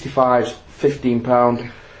 over 65s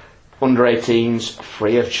 £15, under 18s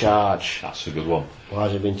free of charge. That's a good one. Why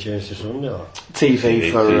has it been changed to Sunday? Or?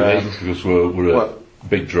 TV for because we're a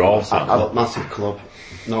big draw. Massive club.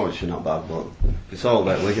 Norwich are not bad, but it's all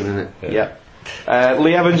about Wigan, isn't it? yeah.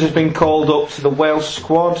 Lee Evans has been called up to the Wales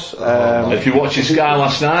squad. If you watched Sky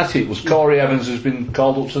last night, it was Corey Evans has been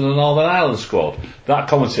called up to the Northern Ireland squad. That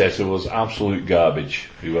commentator was absolute garbage,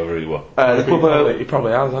 whoever he was. The club He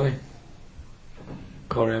probably has, hasn't he?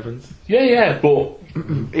 Corey Evans. Yeah, but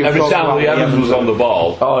every time Lee Evans was on the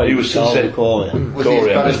ball, he was saying, Corey. Was he as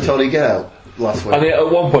Corey bad Evans. as Tony Gale last week? And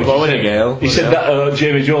at one point he said Yeah. that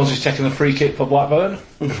Jamie Jones is taking a free kick for Blackburn.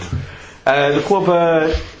 the club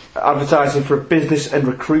are advertising for a business and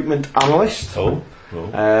recruitment analyst. Oh.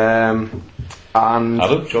 And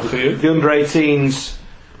Adam, job for you. the under 18s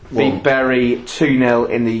beat Bury 2-0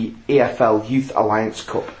 in the EFL Youth Alliance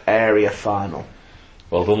Cup area final.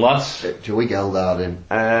 Well done, lads. Joey Geldard in.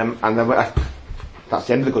 And then that's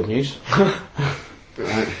the end of the good news.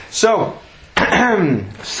 So,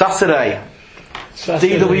 Saturday,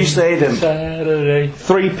 DW Stadium, Saturday.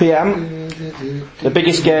 3 p.m. The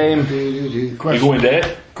biggest game. You going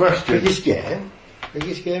there? Question. Biggest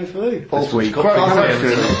game for who? Question.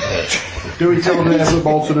 Do we tell him that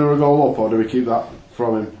Bolton are a goal up, or do we keep that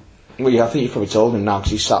from him? Well, yeah, I think you've probably told him now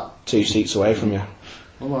because he's sat 2 seats away from you.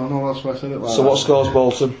 Well, no, that's why I said it like So what scores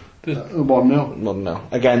Bolton? 1-0. 1-0.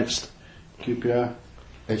 Against? QPR.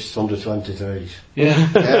 It's under 23s. Yeah.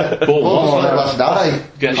 But last night.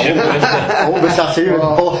 Get shit. I won't be sat here and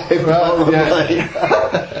ball him. Under 23s.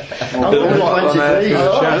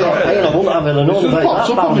 I won't have it another day. Pops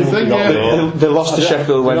up on your thing, yeah. They lost to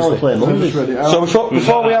Sheffield They only Wednesday. play Monday. Just read it out. So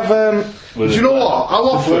before we have... Do you know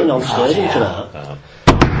what? Playing on Al stadium tonight.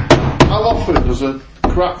 Offord does a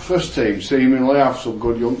crap first team seemingly have some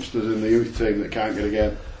good youngsters in the youth team that can't get a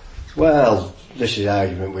game. Well, this is the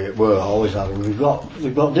argument we're always having. We've got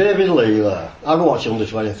David Lee there. I go watch under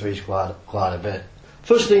 23s quite a bit.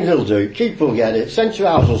 First thing they'll do, keeper will get it, centre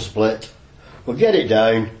halves will split, we'll get it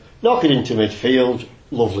down, knock it into midfield,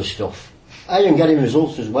 lovely stuff. And getting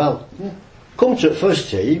results as well. Come to the first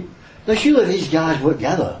team, now surely these guys work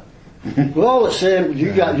together. We're all at the same.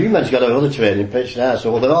 You men's got another training pitch now,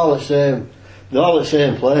 so they're all at the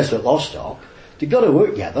same place at Lostock. They've got to work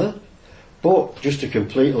together, but just a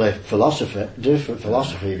completely different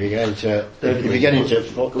philosophy. If you get into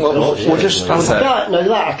We'll just... I can't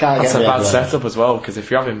That's get a my bad head around. setup as well, because if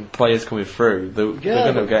you're having players coming through, they're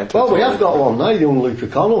going to get into well, a we have tournament. got one now, young Luke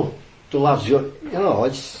O'Connell. The lad's,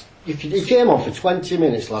 he came on for 20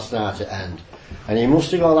 minutes last night at end, and he must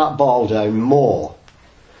have got that ball down more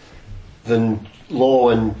than Lowe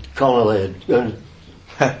and Connolly and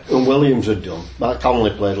Williams had done.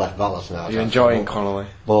 Connolly played left back last night. You're enjoying Connolly.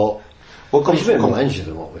 But he's a bit more injured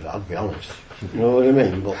than what we've had, to be honest. You know what I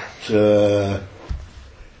mean? But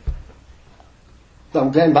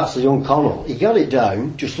I'm going back to young Connell. He got it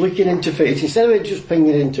down, just looking into feet. Instead of it just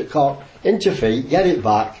pinging into feet, get it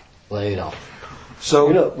back, lay it off.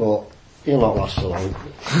 So, But he'll not last so long.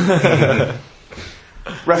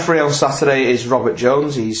 referee on Saturday is Robert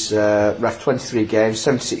Jones. He's ref 23 games,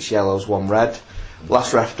 76 yellows, 1 red.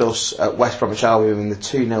 Last refed us at West Bromwich Albion in the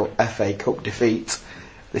 2-0 FA Cup defeat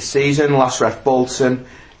this season. Last ref Bolton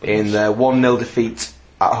in the 1-0 defeat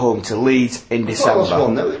at home to Leeds in December. That was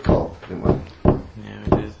 1-0 at Cup, didn't we? Yeah, we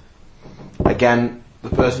did. Again, the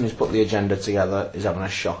person who's put the agenda together is having a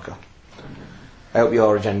shocker. I hope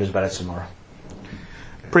your agenda's better tomorrow.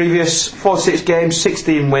 Previous 46 games,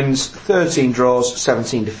 16 wins, 13 draws,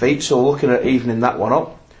 17 defeats. So we're looking at evening that one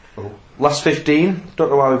up. Last 15,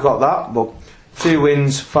 don't know why we've got that, but 2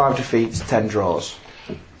 wins, 5 defeats, 10 draws.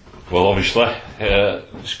 Well, obviously,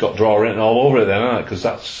 it's got draw written all over it then, hasn't it? Because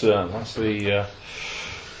that's the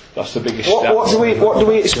biggest step. What do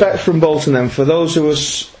we expect from Bolton then? For those of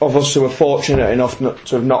us who are fortunate enough not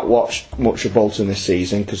to have not watched much of Bolton this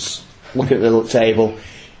season, because looking at the little table,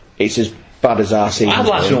 it's as bad as our season. I'd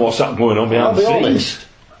like to know what's going on behind the I'll be scenes.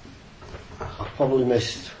 honest, I've probably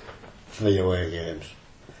missed 3 away games.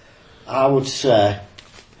 I would say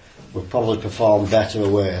we've probably performed better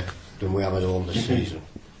away than we have at home this season.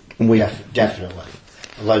 Definitely.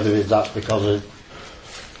 Whether that's because of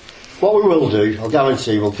what we will do, I'll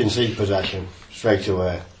guarantee we'll concede possession straight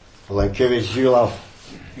away. We'll encourage you'll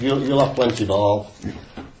have plenty of ball.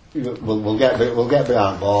 We'll get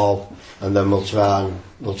behind ball, and then we'll try and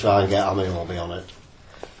get Aminobi on it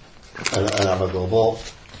and have a go.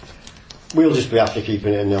 But we'll just be after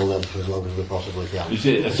keeping it 0-0 for as long as we possibly can. Is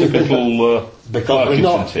it a typical Because we're Parkinson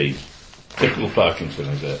not- team? Typical Parkinson,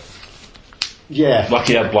 is it? Yeah. Like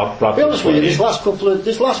he had To Bradford. be honest with you, this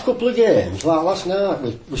last couple of games, like last night,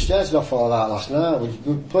 we started off all that last night. We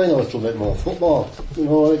were playing a little bit more football. You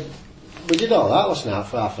know, we did all that last night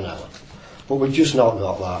for half an hour, but we've just not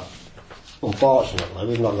got that. Unfortunately,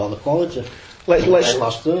 we've not got the quality.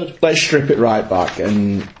 Last third. Let's strip it right back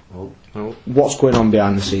and what's going on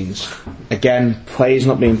behind the scenes. Again, players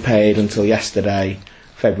not being paid until yesterday,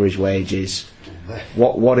 February's wages.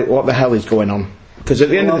 What the hell is going on? Because at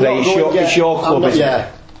the end of the day, it's your club, isn't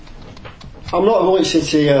it? I'm not going to sit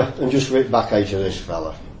here and just rip back out of this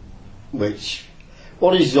fella. Which,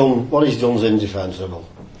 what he's done's indefensible.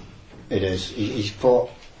 It is. He's put.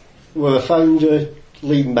 We're a founder,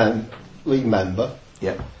 league member.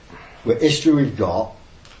 Yeah. With history we've got,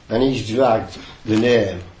 and he's dragged the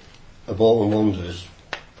name of Bolton Wanderers.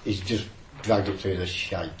 He's just dragged it through the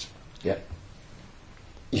shite. Yeah.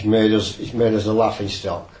 He's made us a laughing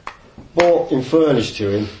stock. But in fairness to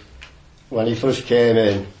him, when he first came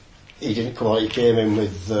in, he didn't come on. He came in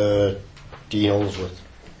with Dean Holsworth.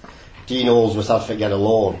 Dean Holsworth had to get a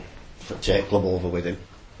loan to take club over with him.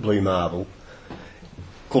 Blue Marble.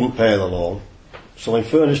 Couldn't pay the loan. So in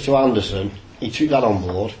fairness to Anderson, he took that on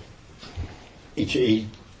board. He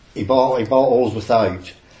bought Holsworth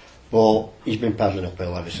out, but he's been peddling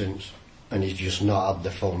uphill ever since, and he's just not had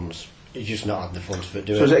the funds. He's just not had the funds for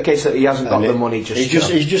doing it. So is it a case that he hasn't got the money He's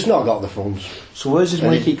just not got the funds. So where's his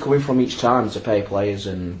money keep coming from each time to pay players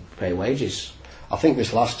and pay wages? I think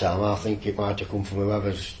this last time, I think it might have come from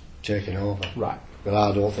whoever's taken over. Right. But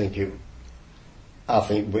I don't think it. I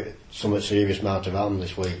think something serious might have happened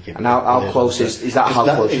this week. And how close is that? How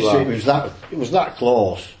close you are? It was that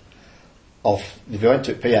close. If they went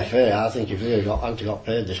to PFA, I think if they hadn't got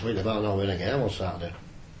paid this week, they might not win a game on Saturday.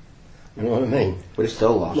 You know what I mean? But it's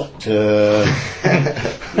still lost.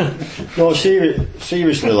 No,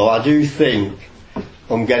 seriously though, I do think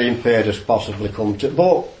I'm getting paid has possibly come to.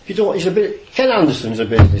 But you don't. Ken Anderson's a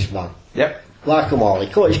businessman. Yep. Like them all.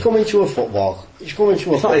 He's coming to a football. He's coming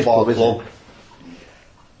to a It's not his football club, is club.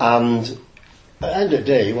 And at the end of the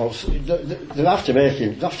day, well, they have to make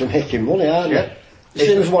him money, aren't Yeah. they?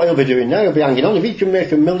 Same as what he'll be doing now. He'll be hanging on. If he can make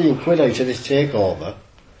 £1 million out of this takeover,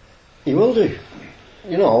 he will do.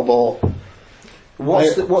 You know, but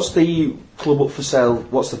what's the club up for sale?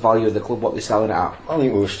 What's the value of the club? What they're selling it at? I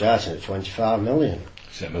think we were starting at 25 million.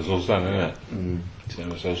 Same as us then, isn't it?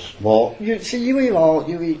 Same as us. But you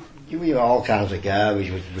hear all kinds of garbage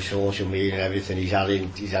with social media and everything. He's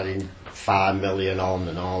adding 5 million on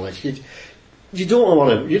and all that. You don't know what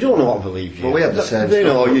to believe. Well, we had the same You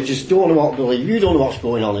know, stuff. you just don't know what to believe. You don't know what's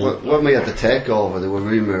going on. When we had the takeover, there were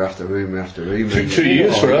rumour after rumour after rumour. Took 2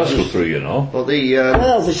 years for us to go through, you know. Well,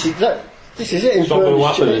 Well, this is it. In It's not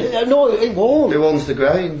gonna fairness happen. no, it won't. who owns the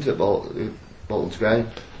ground at Bolton's ground?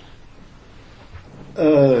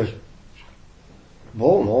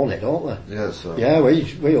 Bolton own it, don't they? Yeah, so. Yeah,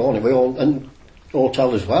 we own it. We own and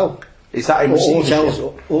hotel as well. Is that in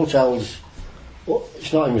receivership? Hotels. Well,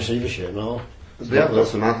 it's not in receivership, no.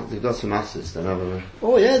 They've got some assets then, haven't they?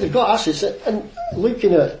 Oh yeah, they've got assets, and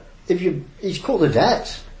looking at he's cut the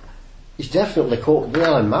debt. He's definitely cut. They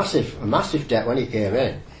had a massive debt when he came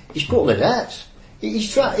in. He's cut the debt. He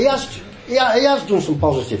has done some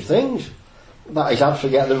positive things. That he's had to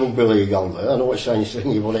get the rugby league on there. I know it's saying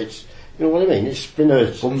thingy, but it's, you know what I mean. It's been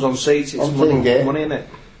a Bums on seats, it's on money, thing, money in it.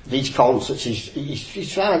 These concerts,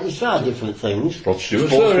 he's tried different things. Rod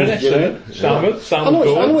Stewart's there, isn't it? I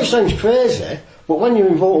know it sounds crazy, but when you're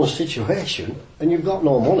involved in a situation and you've got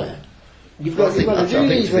no money, you've got to do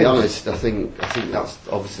these to be things. honest, I think that's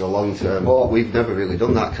obviously a long term. We've never really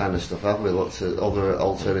done that kind of stuff, have we? Lots of other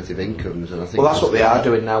alternative incomes, and I think Well, that's what they are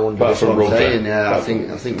doing now under Apart this from one. rugby. saying. Yeah, I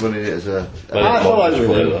think running it as a I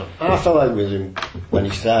fell out with him when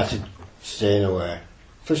he started staying away.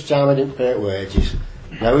 First time I didn't pay wages.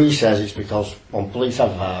 Now he says it's because on police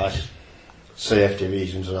advice, safety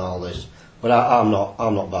reasons and all this. But I'm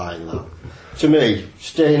not buying that. To me,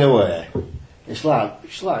 staying away, it's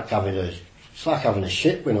like having a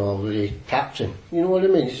ship with already captain. You know what I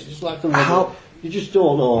mean? It's like you just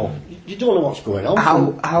don't know. You don't know what's going on.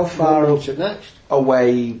 How far what's it next?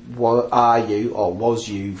 away are you, or was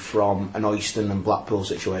you, from an Oyston and Blackpool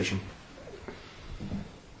situation?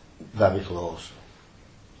 Very close.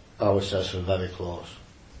 I would say so, very close.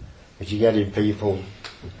 If you get in people,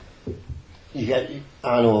 I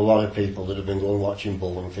know a lot of people that have been going watching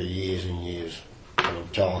bowling for years and years, and I'm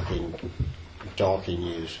talking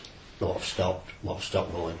years, lot have stopped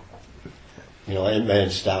going. You know, in main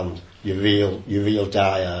stand, your real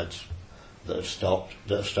diehards that have stopped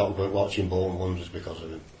going watching bowling wonders because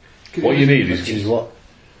of him. What you need Which is what.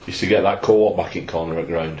 is to get that co-op back in corner at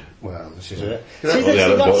ground. Well, this is it. Yeah, See, yeah,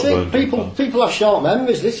 that's Bolton. it. People have short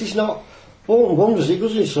memories. This is not Bolton Wonders. It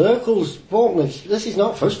goes in circles. Bolton. This is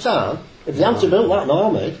not first time. If they hadn't built that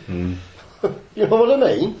Norman, you know what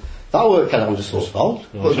I mean? That weren't Ken Anderson's fault.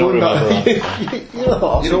 But going back, you know,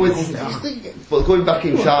 but going back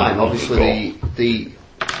in time, obviously the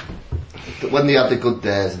when they had the good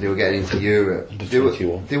days and they were getting into Europe,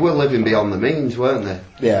 they were living beyond the means, weren't they?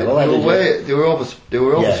 Yeah, well, they were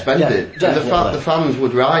overspending, yeah, and the fans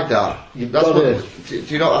would ride that. Do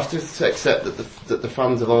you not have to accept that the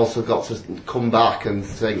fans have also got to come back and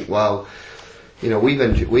think, well, you know,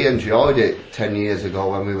 we enjoyed it 10 years ago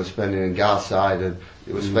when we were spending in Garside and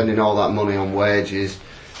they were spending all that money on wages,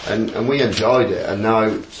 and we enjoyed it, and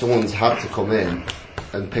now someone's had to come in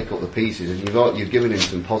and pick up the pieces, and you've given him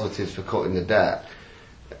some positives for cutting the debt.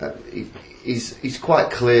 He's quite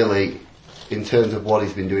clearly, in terms of what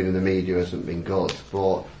he's been doing in the media, hasn't been good.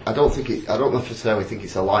 But I don't necessarily think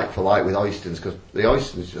it's a like for like with Oystons, because the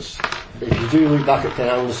Oystons just. If you do look back at Ken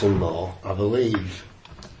Anderson more, I believe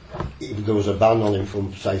there was a ban on him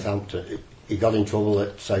from Southampton. He got in trouble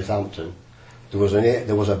at Southampton. There was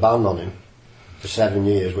a ban on him for 7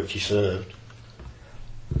 years, which he served.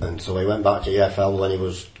 And so he went back to EFL when he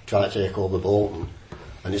was trying to take over Bolton.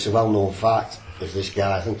 And it's a well-known fact, if this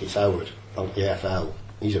guy, I think it's Howard, from EFL,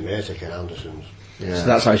 he's a mate of Ken Anderson's. Yeah. So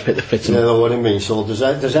that's how he's picked the fit. You know what I mean? So there's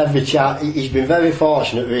every chance. He's been very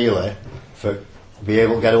fortunate, really, for be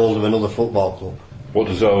able to get hold of another football club. What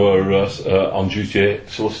does our on-duty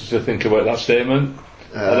solicitor think about that statement,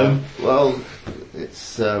 Adam? Well,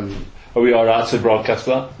 it's. Are we alright to broadcast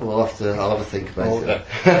that? I'll have a think about it.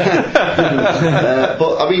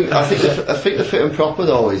 But I mean, I think the fit and proper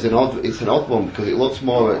though is an odd one because it looks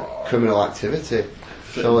more at criminal activity.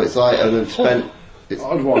 So it's like an spent.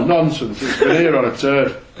 Odd one, nonsense. It's been here on a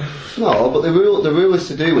turd. No, but the rule is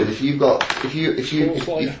to do with if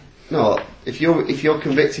you're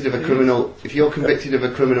convicted of a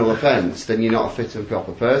criminal offence, then you're not a fit and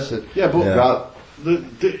proper person. Yeah, but Right.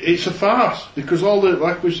 it's a farce because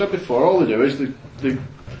like we said before, all they do is they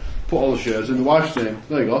put all the shares in the wife's name.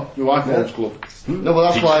 There you go, your wife owns club. No,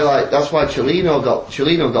 but that's why Cellino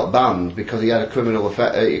got banned because he had a criminal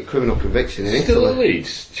conviction in Still at Italy.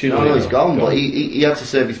 Leeds? No, he's gone, but he had to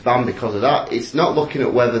serve his ban because of that. It's not looking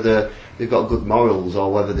at whether they've got good morals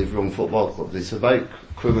or whether they've run football clubs. It's about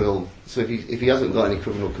criminal. So if he hasn't got any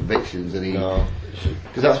criminal convictions, and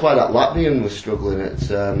because that's why that Latvian was struggling at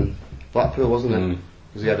Blackpool, wasn't it?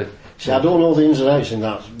 Because he had a. See, I don't know the ins and outs in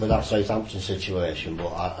that Southampton situation,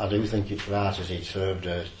 but I do think it's right as he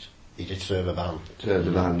did serve a ban. Served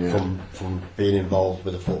a ban, yeah. From being involved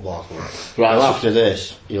with the football club. Right. Well, after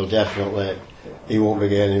this, he won't be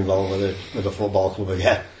getting involved with the football club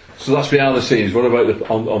again. So that's behind the scenes. What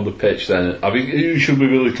about on the pitch then? Who should we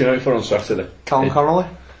be looking out for on Saturday? Callum Connolly?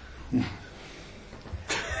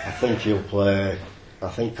 I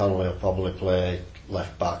think Connolly will probably play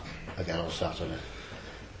left back again on Saturday.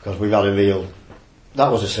 Because we've had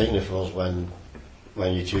that was a signal for us when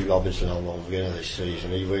when you took Robinson on the beginning of this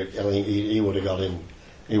season, I think he would have got in.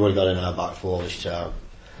 He would have got in our back four this time,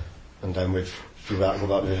 and then we've go back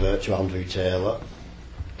to Andrew Taylor.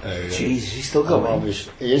 Jeez, he's still going.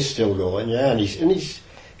 He is still going, yeah, and he's an experienced.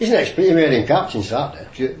 He made him captain Saturday.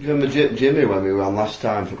 Do you remember Jimmy when we were on last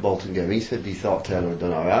time for Bolton game? He said he thought Taylor had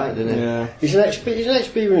done all right, didn't he? Yeah. He's an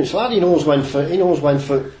experienced lad. He knows when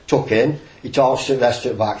for tuck in. He talks to the rest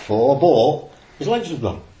at back four, but his legs have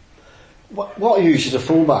gone. What use is a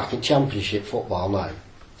fullback in Championship football now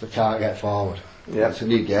that can't get forward? Yeah, it's a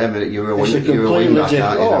new game, and you're a It's a wing completely back,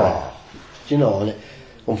 different. aren't Do you know? And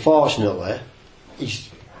unfortunately, he's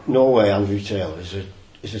no way Andrew Taylor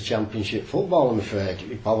is a Championship football. I'm afraid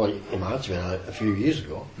he might have been a few years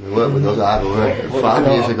ago. you? We worked with us either way, Well, 5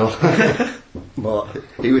 no. years ago. But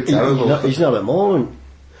He was terrible. He's not at the moment.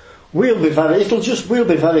 We'll be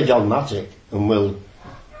very dogmatic, and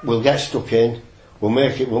we'll get stuck in. We'll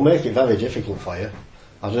make it very difficult for you.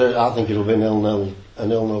 I think it'll be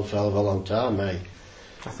 0-0 for a long time, mate.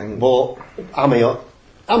 I think. But I rate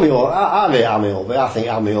Amiot, but I think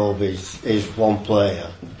Amiot is one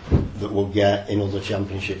player that will get in other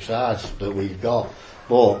Championship sides that we've got.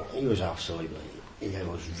 But he was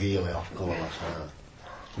really off colour last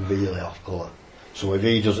night. Really off colour. So if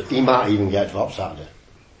he does, he might even get dropped Saturday.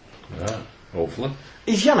 Yeah, hopefully.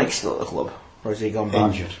 Is Yannick still at the club? Or has he gone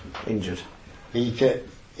back? Injured.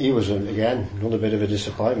 He was again another bit of a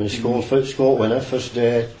disappointment. He scored winner first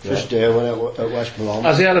day when at West Brom.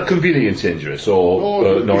 Has he had a convenient injury,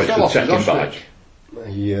 so he Norwich fell could off take his him ostrich.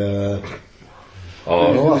 back?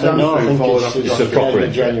 No, I think It's a proper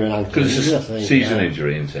injury. genuine ankle Because it's injury, a I think, season yeah.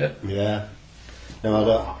 injury, isn't it? Yeah.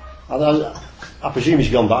 No, I presume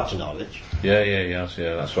he's gone back to Norwich. Yeah, he has.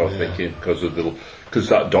 Yeah, that's what I was thinking. Because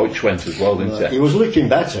that Deutsch went as well, didn't He it? was looking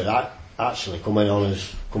better, actually, coming on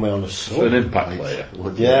as sub. An impact player.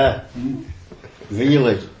 Yeah.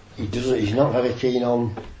 Really, he's not very keen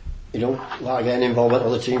on. He don't like getting involved when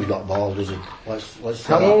other teams got ball, does he? Let's say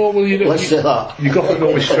that. Oh, well, Let's say that. You've got to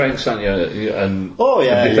know his strengths, haven't you? And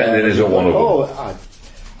Yeah, defending yeah. is one of them. Oh,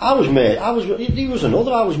 I was made. He was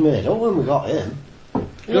another. I was made. Oh, when we got him.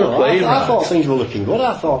 You You're know, playing, I right? thought things were looking good.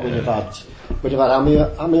 I thought we'd have had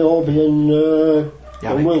Amiobi and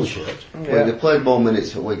Wilshere. Well, they played more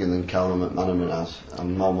minutes at Wigan than Callum McManaman has.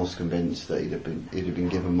 I'm almost convinced that he'd have been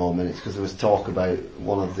given more minutes because there was talk about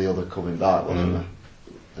one of the other coming back, wasn't there?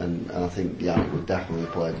 And I think Yannick would definitely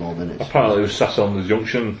have played more minutes. Apparently, he was sat on the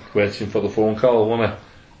junction waiting for the phone call, wasn't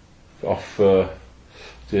he? Off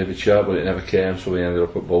David Sharp, but it never came, so he ended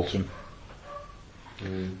up at Bolton.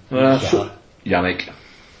 Yannick.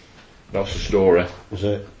 That's the story. Was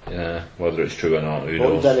it? Yeah, whether it's true or not, who But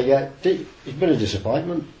knows? then again, it's been a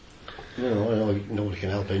disappointment. You know, nobody can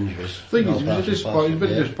help injuries. I think No, he's apart from been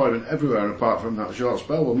a yeah. disappointment everywhere apart from that short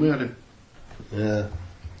spell when we had him. Yeah.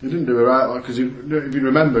 He didn't do it right, because if you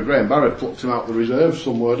remember, Graham Barry plucked him out the reserves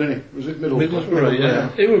somewhere, didn't he? Was it Middlesbrough, yeah.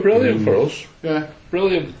 He was brilliant for us. Yeah.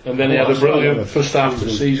 Brilliant. And then he had a brilliant first half of the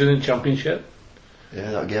season in Championship.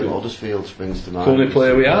 Yeah, that game at Huddersfield springs to mind. The only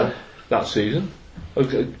player we had that season.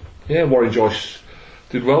 Okay. Yeah, Warren Joyce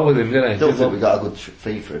did well with him, didn't he? I don't think we got a good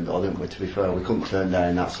fee for him though, didn't we, to be fair? We couldn't turn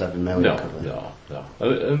down that 7 million, could we? No.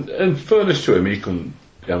 And fairness to him, he couldn't.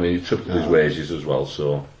 I mean, he took his wages as well,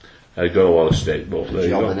 so he got a lot of stake. But there you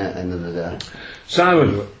Job go. in it, end of the day.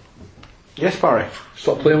 Simon, Yes, Barry.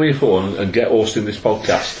 stop playing with your phone and get hosting this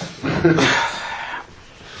podcast.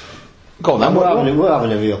 Go on then. We're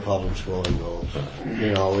having a real problem scoring goals.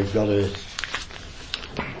 You know, we've got to.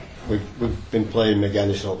 We've been playing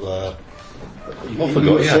McGuinness up there. I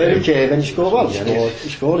forgot, yeah. He came and he scored. Well, he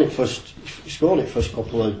scored it first. He scored it first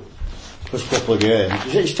couple of games.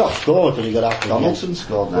 He's his top scorer because he got after Donaldson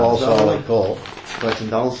scored now. Walsall caught. Clayton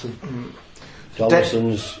Donaldson.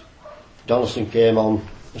 Donaldson came on.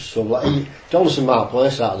 So Donaldson might play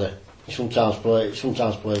Saturday. He sometimes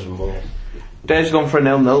plays them both. Dave's gone for a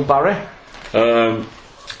 0-0, Barry.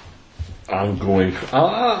 I'm going.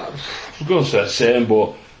 I was going to say the same,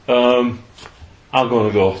 but I'm going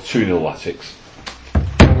to go 2-0 Latics.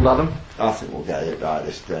 Adam. I think we'll get it right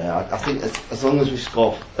this day. I think as long as we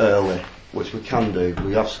score early, which we can do,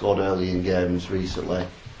 we have scored early in games recently.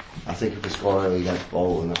 I think if we score early against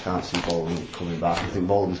Bolton, I can't see Bolton coming back. I think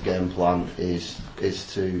Bolton's game plan is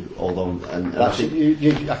to hold on. And I think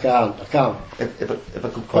I can't. if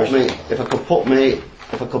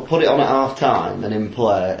I could put it on at half time and in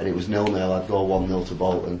play, and it was 0-0, I'd go 1-0 to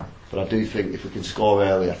Bolton. But I do think if we can score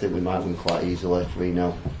early, I think we might win quite easily,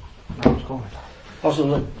 3-0.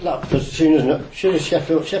 Also, because as soon as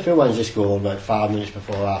Sheffield Wednesday scored about 5 minutes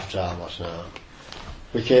before half time last night,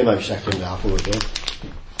 we came out second half, we were good.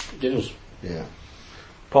 Did us. Yeah.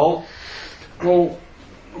 Paul. Well,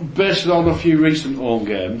 based on a few recent home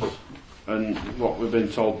games and what we've been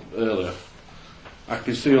told earlier, I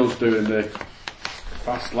can see us doing the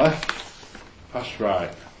pass left, pass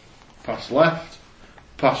right, pass left,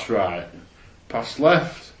 pass right, pass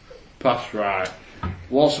left, pass right.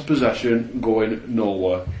 Lots of possession going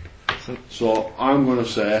nowhere. So I'm going to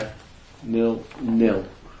say 0-0.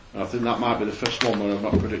 And I think that might be the first one where I've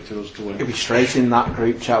not predicted us to win. It'll be straight in that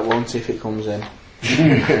group chat, won't it, if it comes in?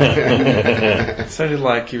 It sounded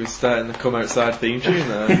like he was starting the Come Outside theme tune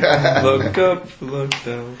there. Look up, look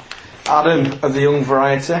down. Adam, of the young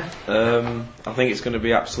variety. I think it's going to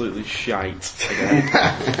be absolutely shite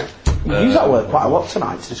again. We use that word quite a lot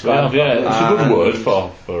tonight to describe Yeah, it's a good word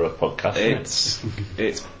for a podcast.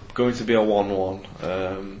 It's going to be a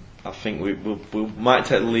 1-1. I think we might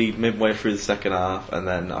take the lead midway through the second half, and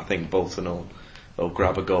then I think Bolton will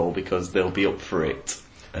grab a goal because they'll be up for it.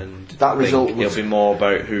 And That result it'll be more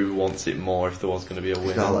about who wants it more if there was going to be a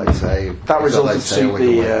win. Not like say, that result like would say suit Wigan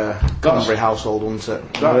win. the Coventry household, wouldn't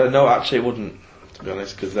it? No, actually it wouldn't, to be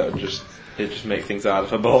honest, because it'd just make things harder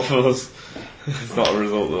for both of us. It's not a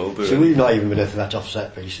result that'll do So it. we've not even been a threat off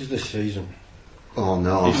set pieces this season. Oh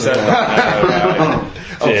no. You said that.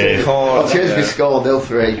 I'll change my score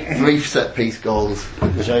 0-3. 3 set piece goals.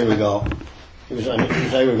 It was how we got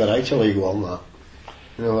 8 League One, that.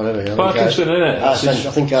 You know, whatever. Parkinson, innit? I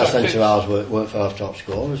think our centre halves weren't far top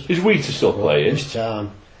scorers. Is Wheater still playing? Each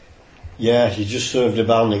time. Yeah, he just served a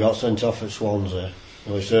ban. He got sent off at Swansea.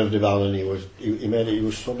 Well, he served a ban and he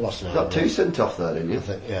was sub last night. Got 2 sent off there, didn't I you?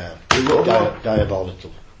 think, yeah. Who got what?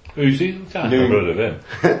 Diabolical. Who's he? I've heard of him.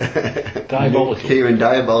 Diabolical. Kieran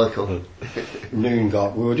Diabolical. Noon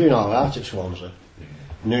got. We were doing all right at Swansea.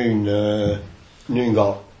 Noon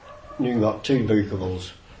got 2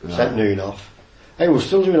 bookables. Right. Sent Noon off. Hey, we were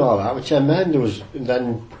still doing all right with 10 men. And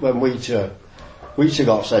then when Wheater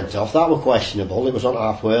got sent off, that was questionable. It was on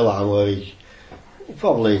halfway line where he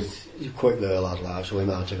probably quick there, lad, so we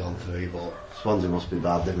might have gone through. But Swansea must be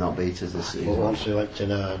bad. They've not beat us this but season. once we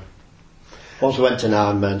went to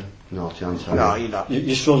 9 men, No chance. No, you're not.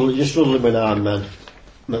 you're struggling with 9 men.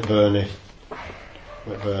 McBurney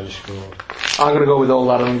scored. I'm going to go with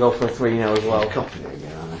all Adam and go for a 3-0 as well. Copying it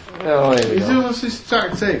again, aren't Oh, here we Is go. this his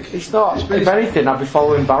tactic? It's not. If anything, I'd be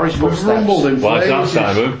following Barry's We've rumbled footsteps. in Why is that,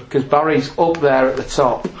 flames. Simon? Because Barry's up there at the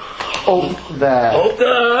top. Up there. Up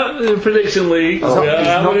there in the prediction league. not- he's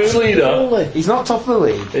I'm not- the leader. He's not top of the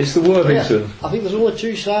league. It's the Worthington. I think there's only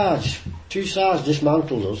 2 sides. 2 sides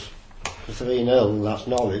dismantled us for 3-0, and that's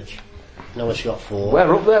Norwich. Norwich got 4.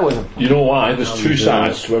 We're up there with them. You know why? There's 2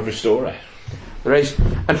 sides to every story. There is.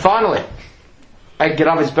 And finally, Edgar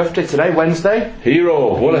David's birthday today, Wednesday.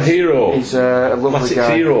 Hero, what a hero. He's a lovely Latics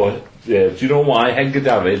guy. hero. Yeah, do you know why? Edgar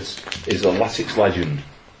Davids is a Latics legend.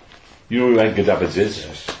 You know who Edgar Davids is?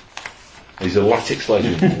 He's a Latics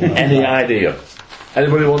legend. Any idea?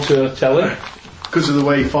 Anybody want to tell him? Because of the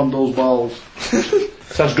way he fondles balls.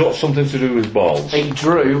 So that's got something to do with balls. He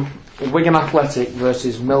drew Wigan Athletic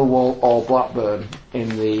versus Millwall or Blackburn in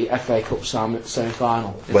the FA Cup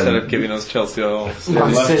semi-final. Instead of giving us Chelsea or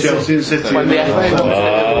Left Chelsea and City. When the FA won it the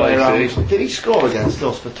other way I around. see. Did he score against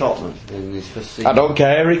us for Tottenham in his first season? I don't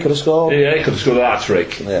care, he could have scored. Yeah, he could have scored that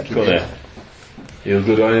trick. Yeah. Couldn't he? He'll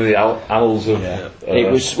go down in the annals of.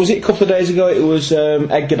 It was it a couple of days ago? It was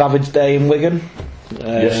Edgar David's day in Wigan.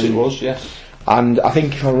 Yes, it was. Yes. And I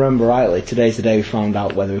think if I remember rightly, today's the day we found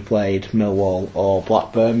out whether we played Millwall or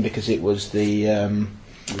Blackburn because it was the Replay.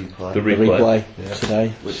 The replay replay.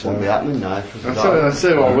 today. Which So, won't be happening now. I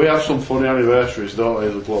say, well, we have some funny anniversaries, don't we,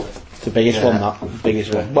 as a club? it's the biggest Yeah. one, that. The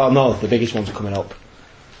biggest one. Well, no, the biggest one's coming up.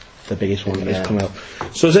 The biggest one Yeah. is coming up.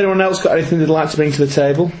 So has anyone else got anything they'd like to bring to the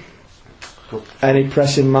table? Any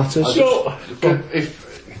pressing matters? So,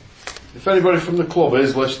 If anybody from the club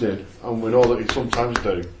is listening, and we know that you sometimes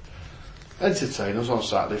do, entertain us on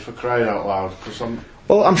Saturday for crying out loud. Because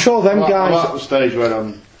Well, I'm sure them I'm guys... at the stage where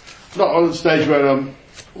I'm not at the stage where I'm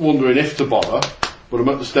wondering if to bother, but I'm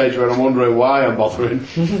at the stage where I'm wondering why I'm bothering.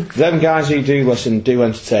 Them guys who do listen do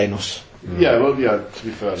entertain us. Yeah, well, yeah. To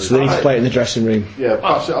be fair, So they need to play it in the dressing room. yeah,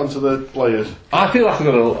 pass it on to the players. I feel like I've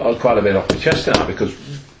got quite a bit off my chest now because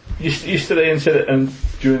yesterday and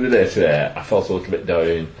during the day today, I felt a little bit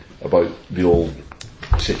down about the old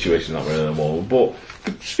situation that we're in at the moment. But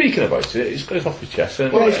speaking about it, it's got off my chest.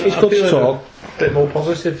 And Well, it's I'm good to feeling talk. A bit more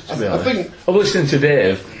positive, to be I honest. think I'm listening to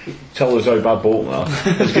Dave tell us how bad Bolton are.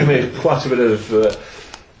 It's given me quite a bit of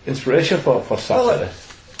inspiration for Saturday.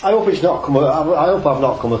 I hope it's not come. I hope I've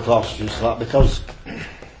not come across just that because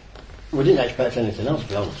we didn't expect anything else. To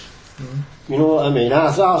be honest, you know what I mean.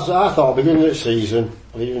 I thought beginning of the season.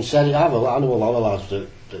 I even said it. I know a lot of lads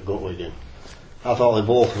that got Wigan, I thought they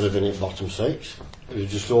both would have been at bottom 6. It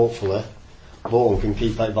was just hopefully Bolton can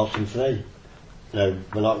keep at bottom 3. No,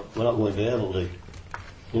 we're not going to be able to.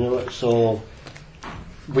 You know, so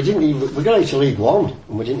we got into League One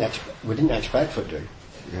and we didn't expect for it to.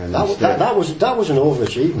 Yeah, and That was an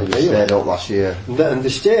overachievement. they stayed up last year. And they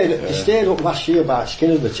stayed up last year by the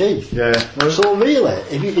skin of the teeth. Yeah. So really,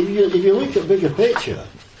 if you look at bigger picture,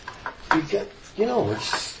 you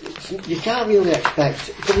can't really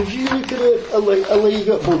expect. Because if you look at a league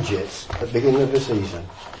at budgets at the beginning of the season,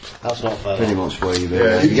 that's not fair. Pretty much where you be.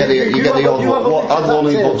 Yeah. You get the odd one. Odd one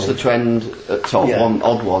who table. books the trend at top, Yeah. one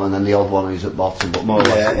odd one, and then the odd one who's at bottom. But more or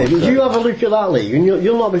Yeah, less. if you have a look at that league, and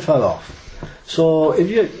you'll not be far off. So if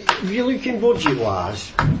you're looking budget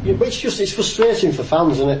wise, it's frustrating for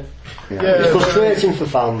fans, isn't it? Yeah. It's frustrating for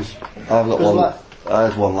fans. I've got 'Cause one. I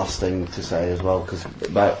had one last thing to say as well, because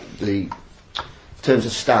about in terms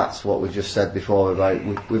of stats, what we just said before about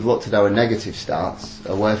we've looked at our negative stats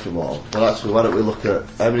away from home. Well, actually, why don't we look at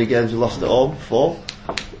how many games we lost at home? 4.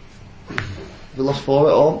 We lost 4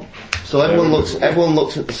 at home. So everyone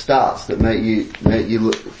looks at the stats that make you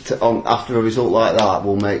look after a result like that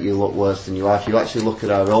will make you look worse than you are. If you actually look at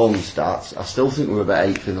our own stats, I still think we're about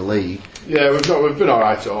 8th in the league. Yeah, we've been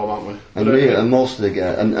alright at home, haven't we? And most of the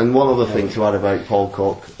game. And one other thing to add about Paul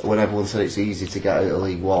Cook, when everyone said it's easy to get out of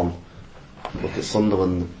League One, look at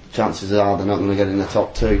Sunderland. Chances are they're not going to get in the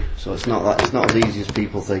top 2. So it's not as easy as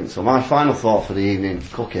people think. So my final thought for the evening: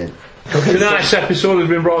 cooking. Tonight's episode has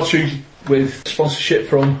been brought to you with sponsorship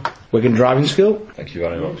from Wigan Driving School. Thank you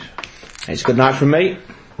very much. It's good night from me.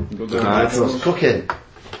 Good night. Cooking.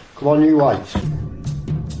 Come on, you whites.